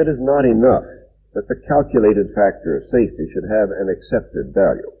him, it is not enough that the calculated factor of safety should have an accepted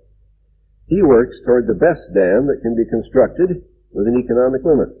value. He works toward the best dam that can be constructed within economic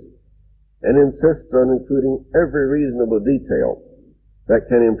limits. and insists on including every reasonable detail that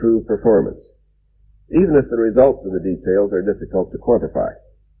can improve performance, even if the results of the details are difficult to quantify.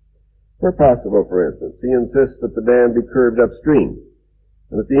 Where possible, for instance, he insists that the dam be curved upstream,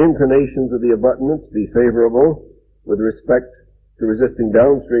 and that the inclinations of the abutments be favorable with respect to resisting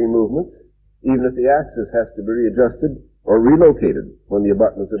downstream movements, even if the axis has to be readjusted or relocated when the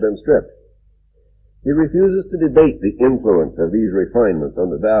abutments have been stripped. He refuses to debate the influence of these refinements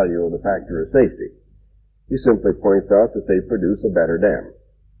on the value of the factor of safety. He simply points out that they produce a better dam.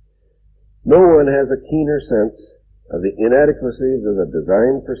 No one has a keener sense of the inadequacies of the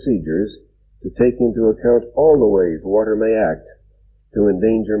design procedures to take into account all the ways water may act to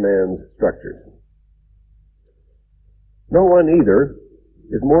endanger man's structures. No one either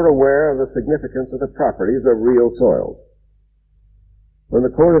is more aware of the significance of the properties of real soils. When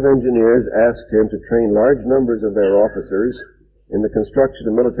the Corps of Engineers asked him to train large numbers of their officers in the construction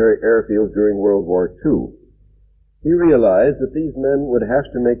of military airfields during World War II, he realized that these men would have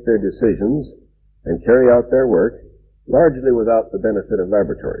to make their decisions and carry out their work largely without the benefit of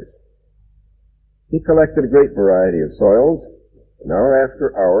laboratories. He collected a great variety of soils, and hour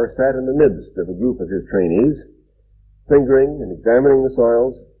after hour sat in the midst of a group of his trainees, fingering and examining the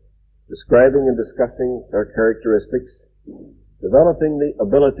soils, describing and discussing their characteristics, developing the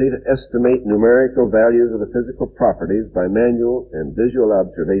ability to estimate numerical values of the physical properties by manual and visual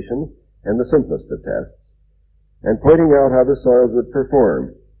observation and the simplest of tests, and pointing out how the soils would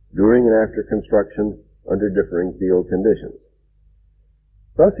perform during and after construction under differing field conditions.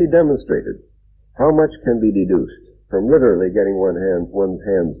 Thus he demonstrated how much can be deduced from literally getting one's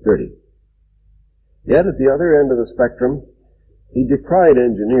hands dirty. Yet at the other end of the spectrum, he decried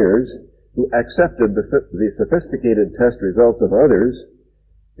engineers who accepted the sophisticated test results of others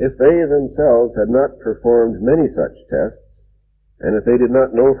if they themselves had not performed many such tests, and if they did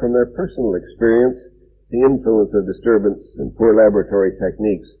not know from their personal experience the influence of disturbance and poor laboratory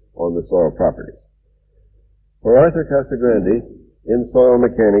techniques on the soil properties. For Arthur Casagrande, in soil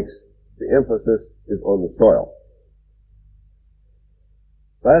mechanics, the emphasis is on the soil.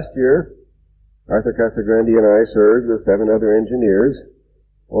 Last year, Arthur Casagrande and I served with 7 other engineers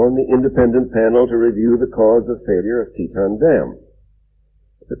on the independent panel to review the cause of failure of Teton Dam.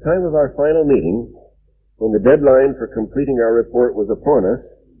 At the time of our final meeting, when the deadline for completing our report was upon us,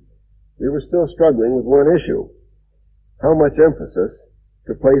 we were still struggling with one issue: how much emphasis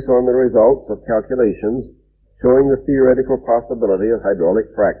to place on the results of calculations showing the theoretical possibility of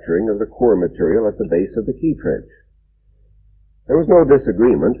hydraulic fracturing of the core material at the base of the key trench. There was no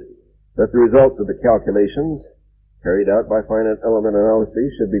disagreement that the results of the calculations carried out by finite element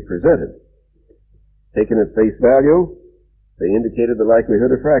analyses should be presented. Taken at face value, they indicated the likelihood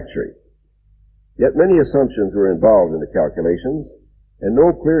of fracturing. Yet many assumptions were involved in the calculations, and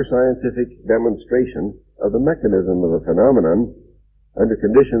no clear scientific demonstration of the mechanism of the phenomenon under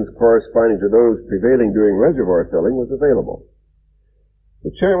conditions corresponding to those prevailing during reservoir filling was available.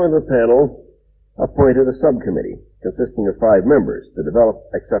 The chairman of the panel appointed a subcommittee consisting of 5 members to develop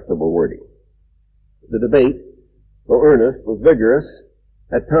acceptable wording. The debate, though earnest, was vigorous,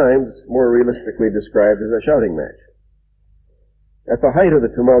 at times more realistically described as a shouting match. At the height of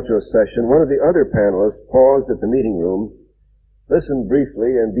the tumultuous session, one of the other panelists paused at the meeting room, listened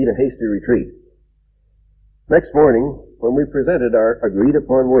briefly, and beat a hasty retreat. Next morning, when we presented our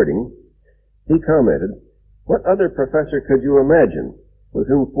agreed-upon wording, he commented, "What other professor could you imagine with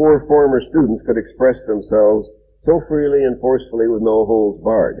whom 4 former students could express themselves so freely and forcefully with no holds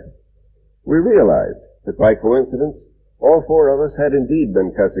barred?" We realized that by coincidence, all 4 of us had indeed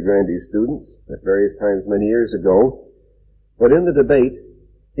been Casagrande's students at various times many years ago, but in the debate,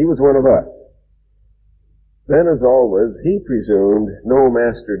 he was one of us. Then, as always, he presumed no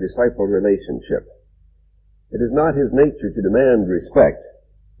master-disciple relationship. It is not his nature to demand respect.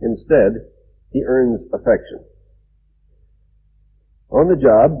 Instead, he earns affection. On the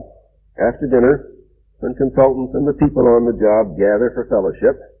job, after dinner, when consultants and the people on the job gather for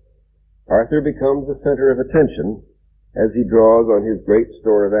fellowship, Arthur becomes the center of attention as he draws on his great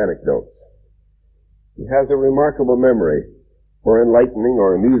store of anecdotes. He has a remarkable memory for enlightening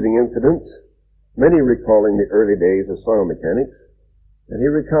or amusing incidents, many recalling the early days of soil mechanics, and he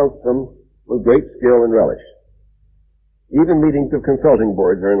recounts them with great skill and relish. Even meetings of consulting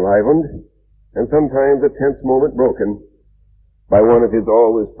boards are enlivened, and sometimes a tense moment broken by one of his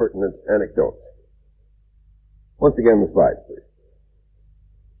always pertinent anecdotes. Once again, the slides, please.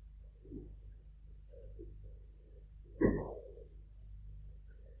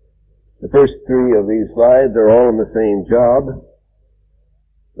 The first 3 of these slides are all in the same job.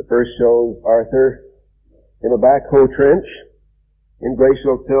 The first shows Arthur in a backhoe trench in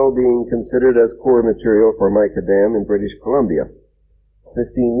glacial till being considered as core material for Mica Dam in British Columbia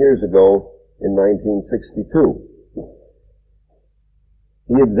 15 years ago in 1962.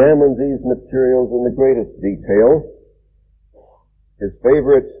 He examines these materials in the greatest detail. His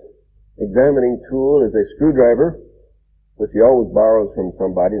favorite examining tool is a screwdriver, which he always borrows from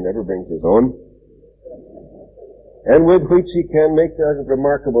somebody, never brings his own, and with which he can make a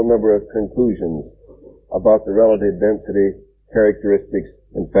remarkable number of conclusions about the relative density, characteristics,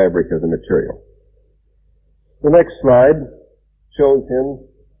 and fabric of the material. The next slide shows him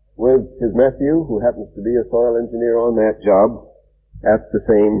with his nephew, who happens to be a soil engineer on that job at the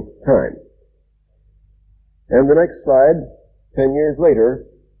same time. And the next slide, 10 years later,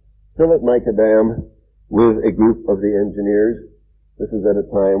 still at Mica Dam with a group of the engineers. This is at a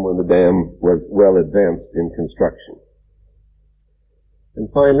time when the dam was well advanced in construction. And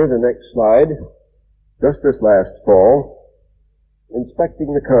finally, the next slide, just this last fall,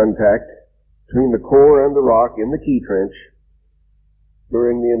 inspecting the contact between the core and the rock in the key trench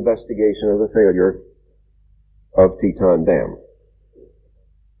during the investigation of the failure of Teton Dam.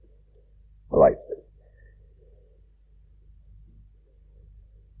 A light stick.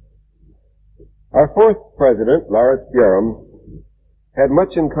 Our fourth president, Lawrence Bjerrum, had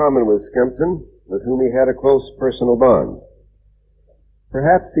much in common with Skempton, with whom he had a close personal bond.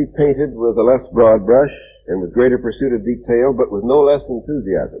 Perhaps he painted with a less broad brush and with greater pursuit of detail, but with no less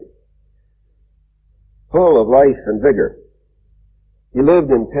enthusiasm. Full of life and vigor. He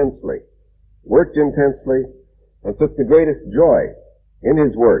lived intensely, worked intensely, and took the greatest joy in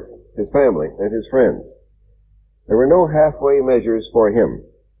his work, his family, and his friends. There were no halfway measures for him.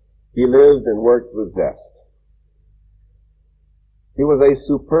 He lived and worked with zest. He was a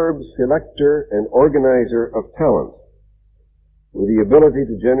superb selector and organizer of talent, with the ability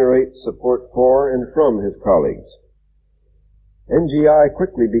to generate support for and from his colleagues. NGI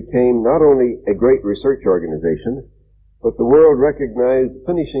quickly became not only a great research organization, but the world-recognized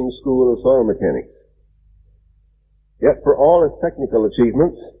finishing school of soil mechanics. Yet for all its technical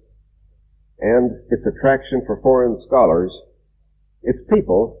achievements and its attraction for foreign scholars, its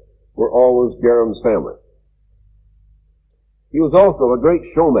people were always Bjerrum's family. He was also a great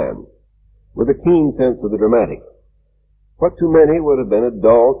showman with a keen sense of the dramatic. What to many would have been a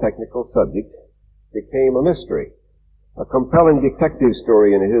dull technical subject became a mystery, a compelling detective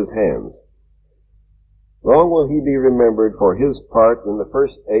story in his hands. Long will he be remembered for his part in the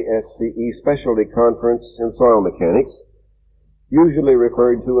first ASCE Specialty Conference in Soil Mechanics, usually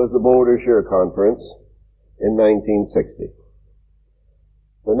referred to as the Boulder-Shear Conference, in 1960.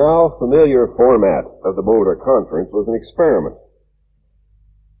 The now familiar format of the Boulder Conference was an experiment.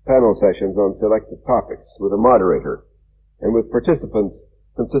 Panel sessions on selected topics with a moderator and with participants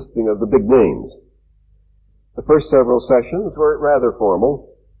consisting of the big names. The first several sessions were rather formal.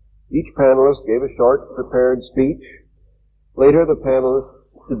 Each panelist gave a short, prepared speech. Later, the panelists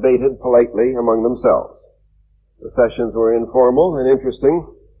debated politely among themselves. The sessions were informal and interesting,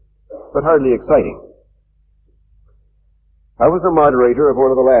 but hardly exciting. I was the moderator of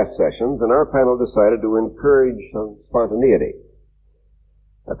one of the last sessions, and our panel decided to encourage spontaneity.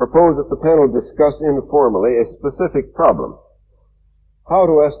 I proposed that the panel discuss informally a specific problem: how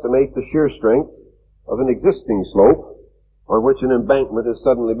to estimate the shear strength of an existing slope on which an embankment is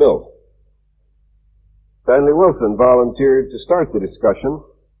suddenly built. Stanley Wilson volunteered to start the discussion,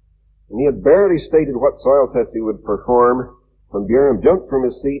 and he had barely stated what soil test he would perform when Bjerrum jumped from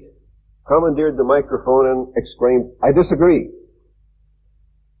his seat, commandeered the microphone, and exclaimed, "I disagree."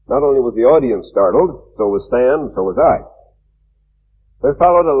 Not only was the audience startled, so was Stan, and so was I. There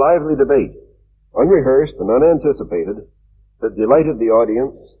followed a lively debate, unrehearsed and unanticipated, that delighted the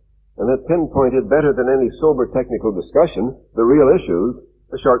audience and that pinpointed better than any sober technical discussion the real issues,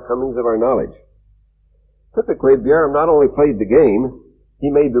 the shortcomings of our knowledge. Typically, Bjerrum not only played the game, he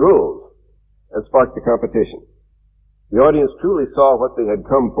made the rules and sparked the competition. The audience truly saw what they had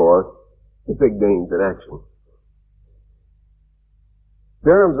come for, the big names in action.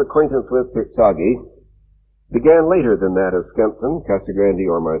 Bjerrum's acquaintance with Terzaghi began later than that of Skempton, Casagrande,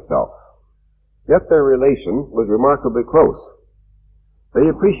 or myself. Yet their relation was remarkably close. They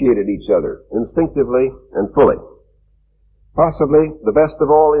appreciated each other instinctively and fully. Possibly the best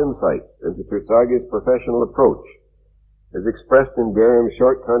of all insights into Terzaghi's professional approach is expressed in Bjerrum's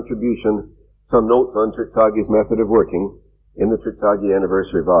short contribution, Some Notes on Terzaghi's Method of Working, in the Terzaghi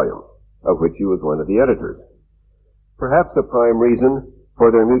Anniversary Volume, of which he was one of the editors. Perhaps a prime reason for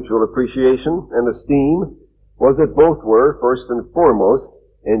their mutual appreciation and esteem was that both were, first and foremost,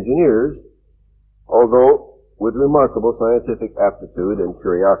 engineers, although with remarkable scientific aptitude and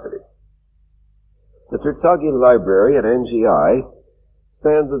curiosity. The Terzaghi Library at NGI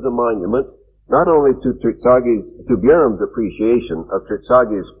stands as a monument not only to Bjerum's appreciation of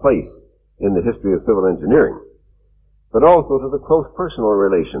Terzaghi's place in the history of civil engineering, but also to the close personal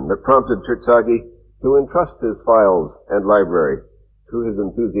relation that prompted Terzaghi to entrust his files and library to his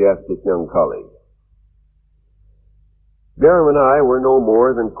enthusiastic young colleague. Bjerum and I were no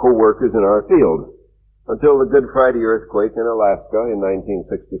more than co-workers in our field until the Good Friday earthquake in Alaska in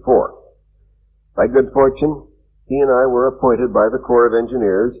 1964. By good fortune, he and I were appointed by the Corps of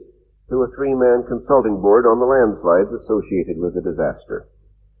Engineers to a three-man consulting board on the landslides associated with the disaster.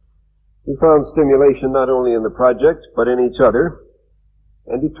 We found stimulation not only in the project, but in each other,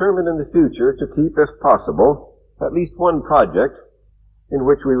 and determined in the future to keep, if possible, at least one project in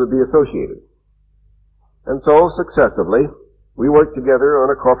which we would be associated. And so, successively, we worked together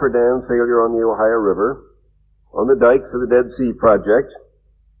on a cofferdam failure on the Ohio River, on the dikes of the Dead Sea Project,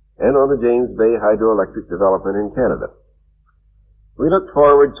 and on the James Bay hydroelectric development in Canada. We looked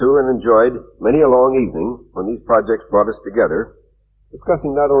forward to and enjoyed many a long evening when these projects brought us together,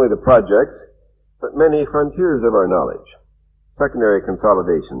 discussing not only the projects, but many frontiers of our knowledge: secondary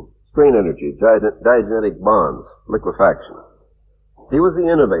consolidation, strain energy, diagenetic bonds, liquefaction. He was the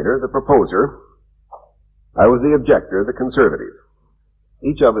innovator, the proposer. I was the objector, the conservative.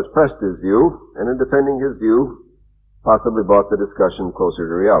 Each of us pressed his view, and in defending his view, possibly brought the discussion closer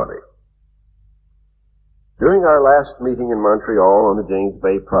to reality. During our last meeting in Montreal on the James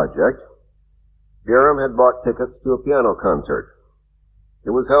Bay project, Bjerum had bought tickets to a piano concert.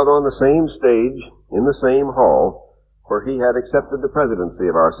 It was held on the same stage, in the same hall, where he had accepted the presidency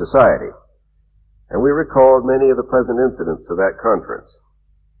of our society, and we recalled many of the pleasant incidents of that conference.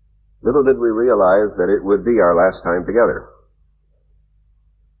 Little did we realize that it would be our last time together.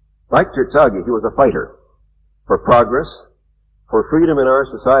 Like Terzaghi, he was a fighter for progress, for freedom in our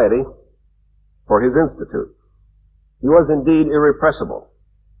society, for his institute. He was indeed irrepressible.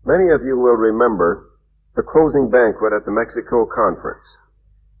 Many of you will remember the closing banquet at the Mexico conference.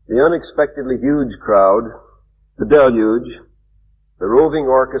 The unexpectedly huge crowd, the deluge, the roving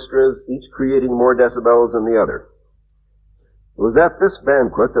orchestras, each creating more decibels than the other. It was at this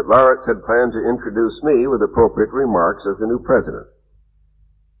banquet that Lauritz had planned to introduce me with appropriate remarks as the new president.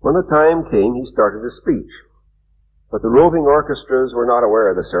 When the time came, he started his speech. But the roving orchestras were not aware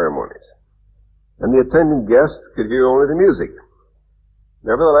of the ceremonies, and the attending guests could hear only the music.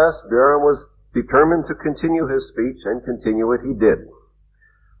 Nevertheless, Bjerum was determined to continue his speech, and continue it he did.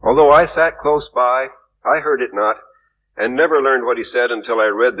 Although I sat close by, I heard it not, and never learned what he said until I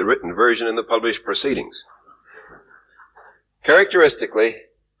read the written version in the published proceedings. Characteristically,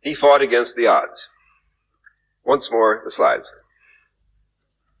 he fought against the odds. Once more, the slides.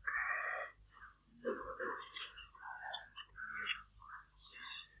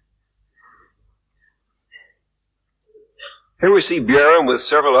 Here we see Bjerum with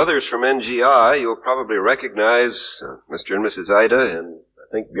several others from NGI. You'll probably recognize Mr. and Mrs. Ida and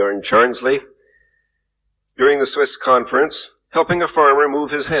I think Bjorn Charnsley during the Swiss conference, helping a farmer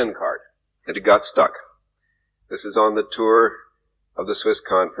move his handcart. It had got stuck. This is on the tour of the Swiss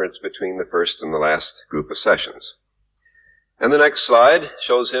conference between the first and the last group of sessions. And the next slide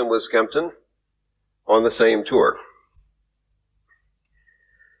shows him with Skempton on the same tour.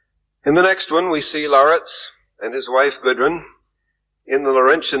 In the next one, we see Lauritz and his wife Gudrun in the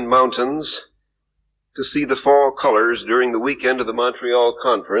Laurentian Mountains to see the fall colors during the weekend of the Montreal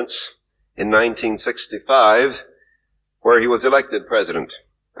Conference in 1965, where he was elected president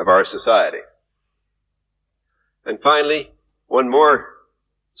of our society. And finally, one more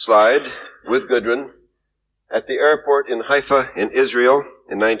slide with Gudrun at the airport in Haifa in Israel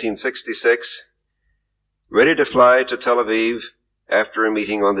in 1966, ready to fly to Tel Aviv after a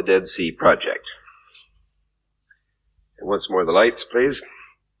meeting on the Dead Sea Project. And once more the lights, please.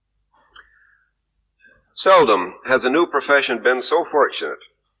 Seldom has a new profession been so fortunate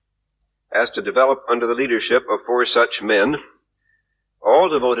as to develop under the leadership of four such men, all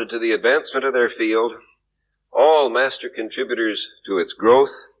devoted to the advancement of their field, all master contributors to its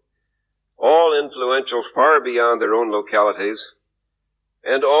growth, all influential far beyond their own localities,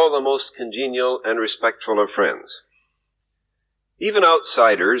 and all the most congenial and respectful of friends. Even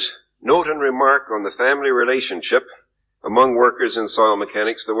outsiders note and remark on the family relationship among workers in soil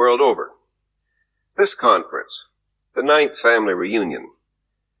mechanics the world over. This conference, the 9th family reunion,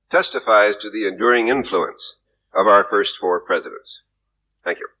 testifies to the enduring influence of our first four presidents.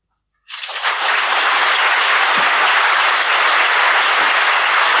 Thank you.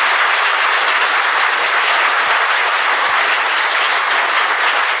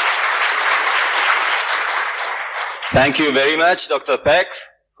 Thank you very much, Dr. Peck,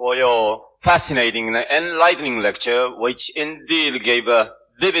 for your fascinating and enlightening lecture, which indeed gave a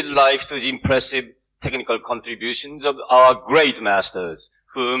vivid life to the impressive technical contributions of our great masters,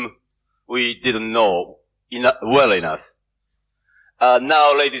 whom we didn't know well enough.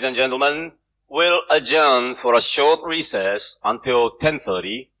 Now, ladies and gentlemen, we'll adjourn for a short recess until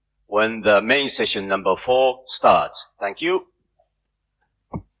 10:30 when the main session number 4 starts. Thank you.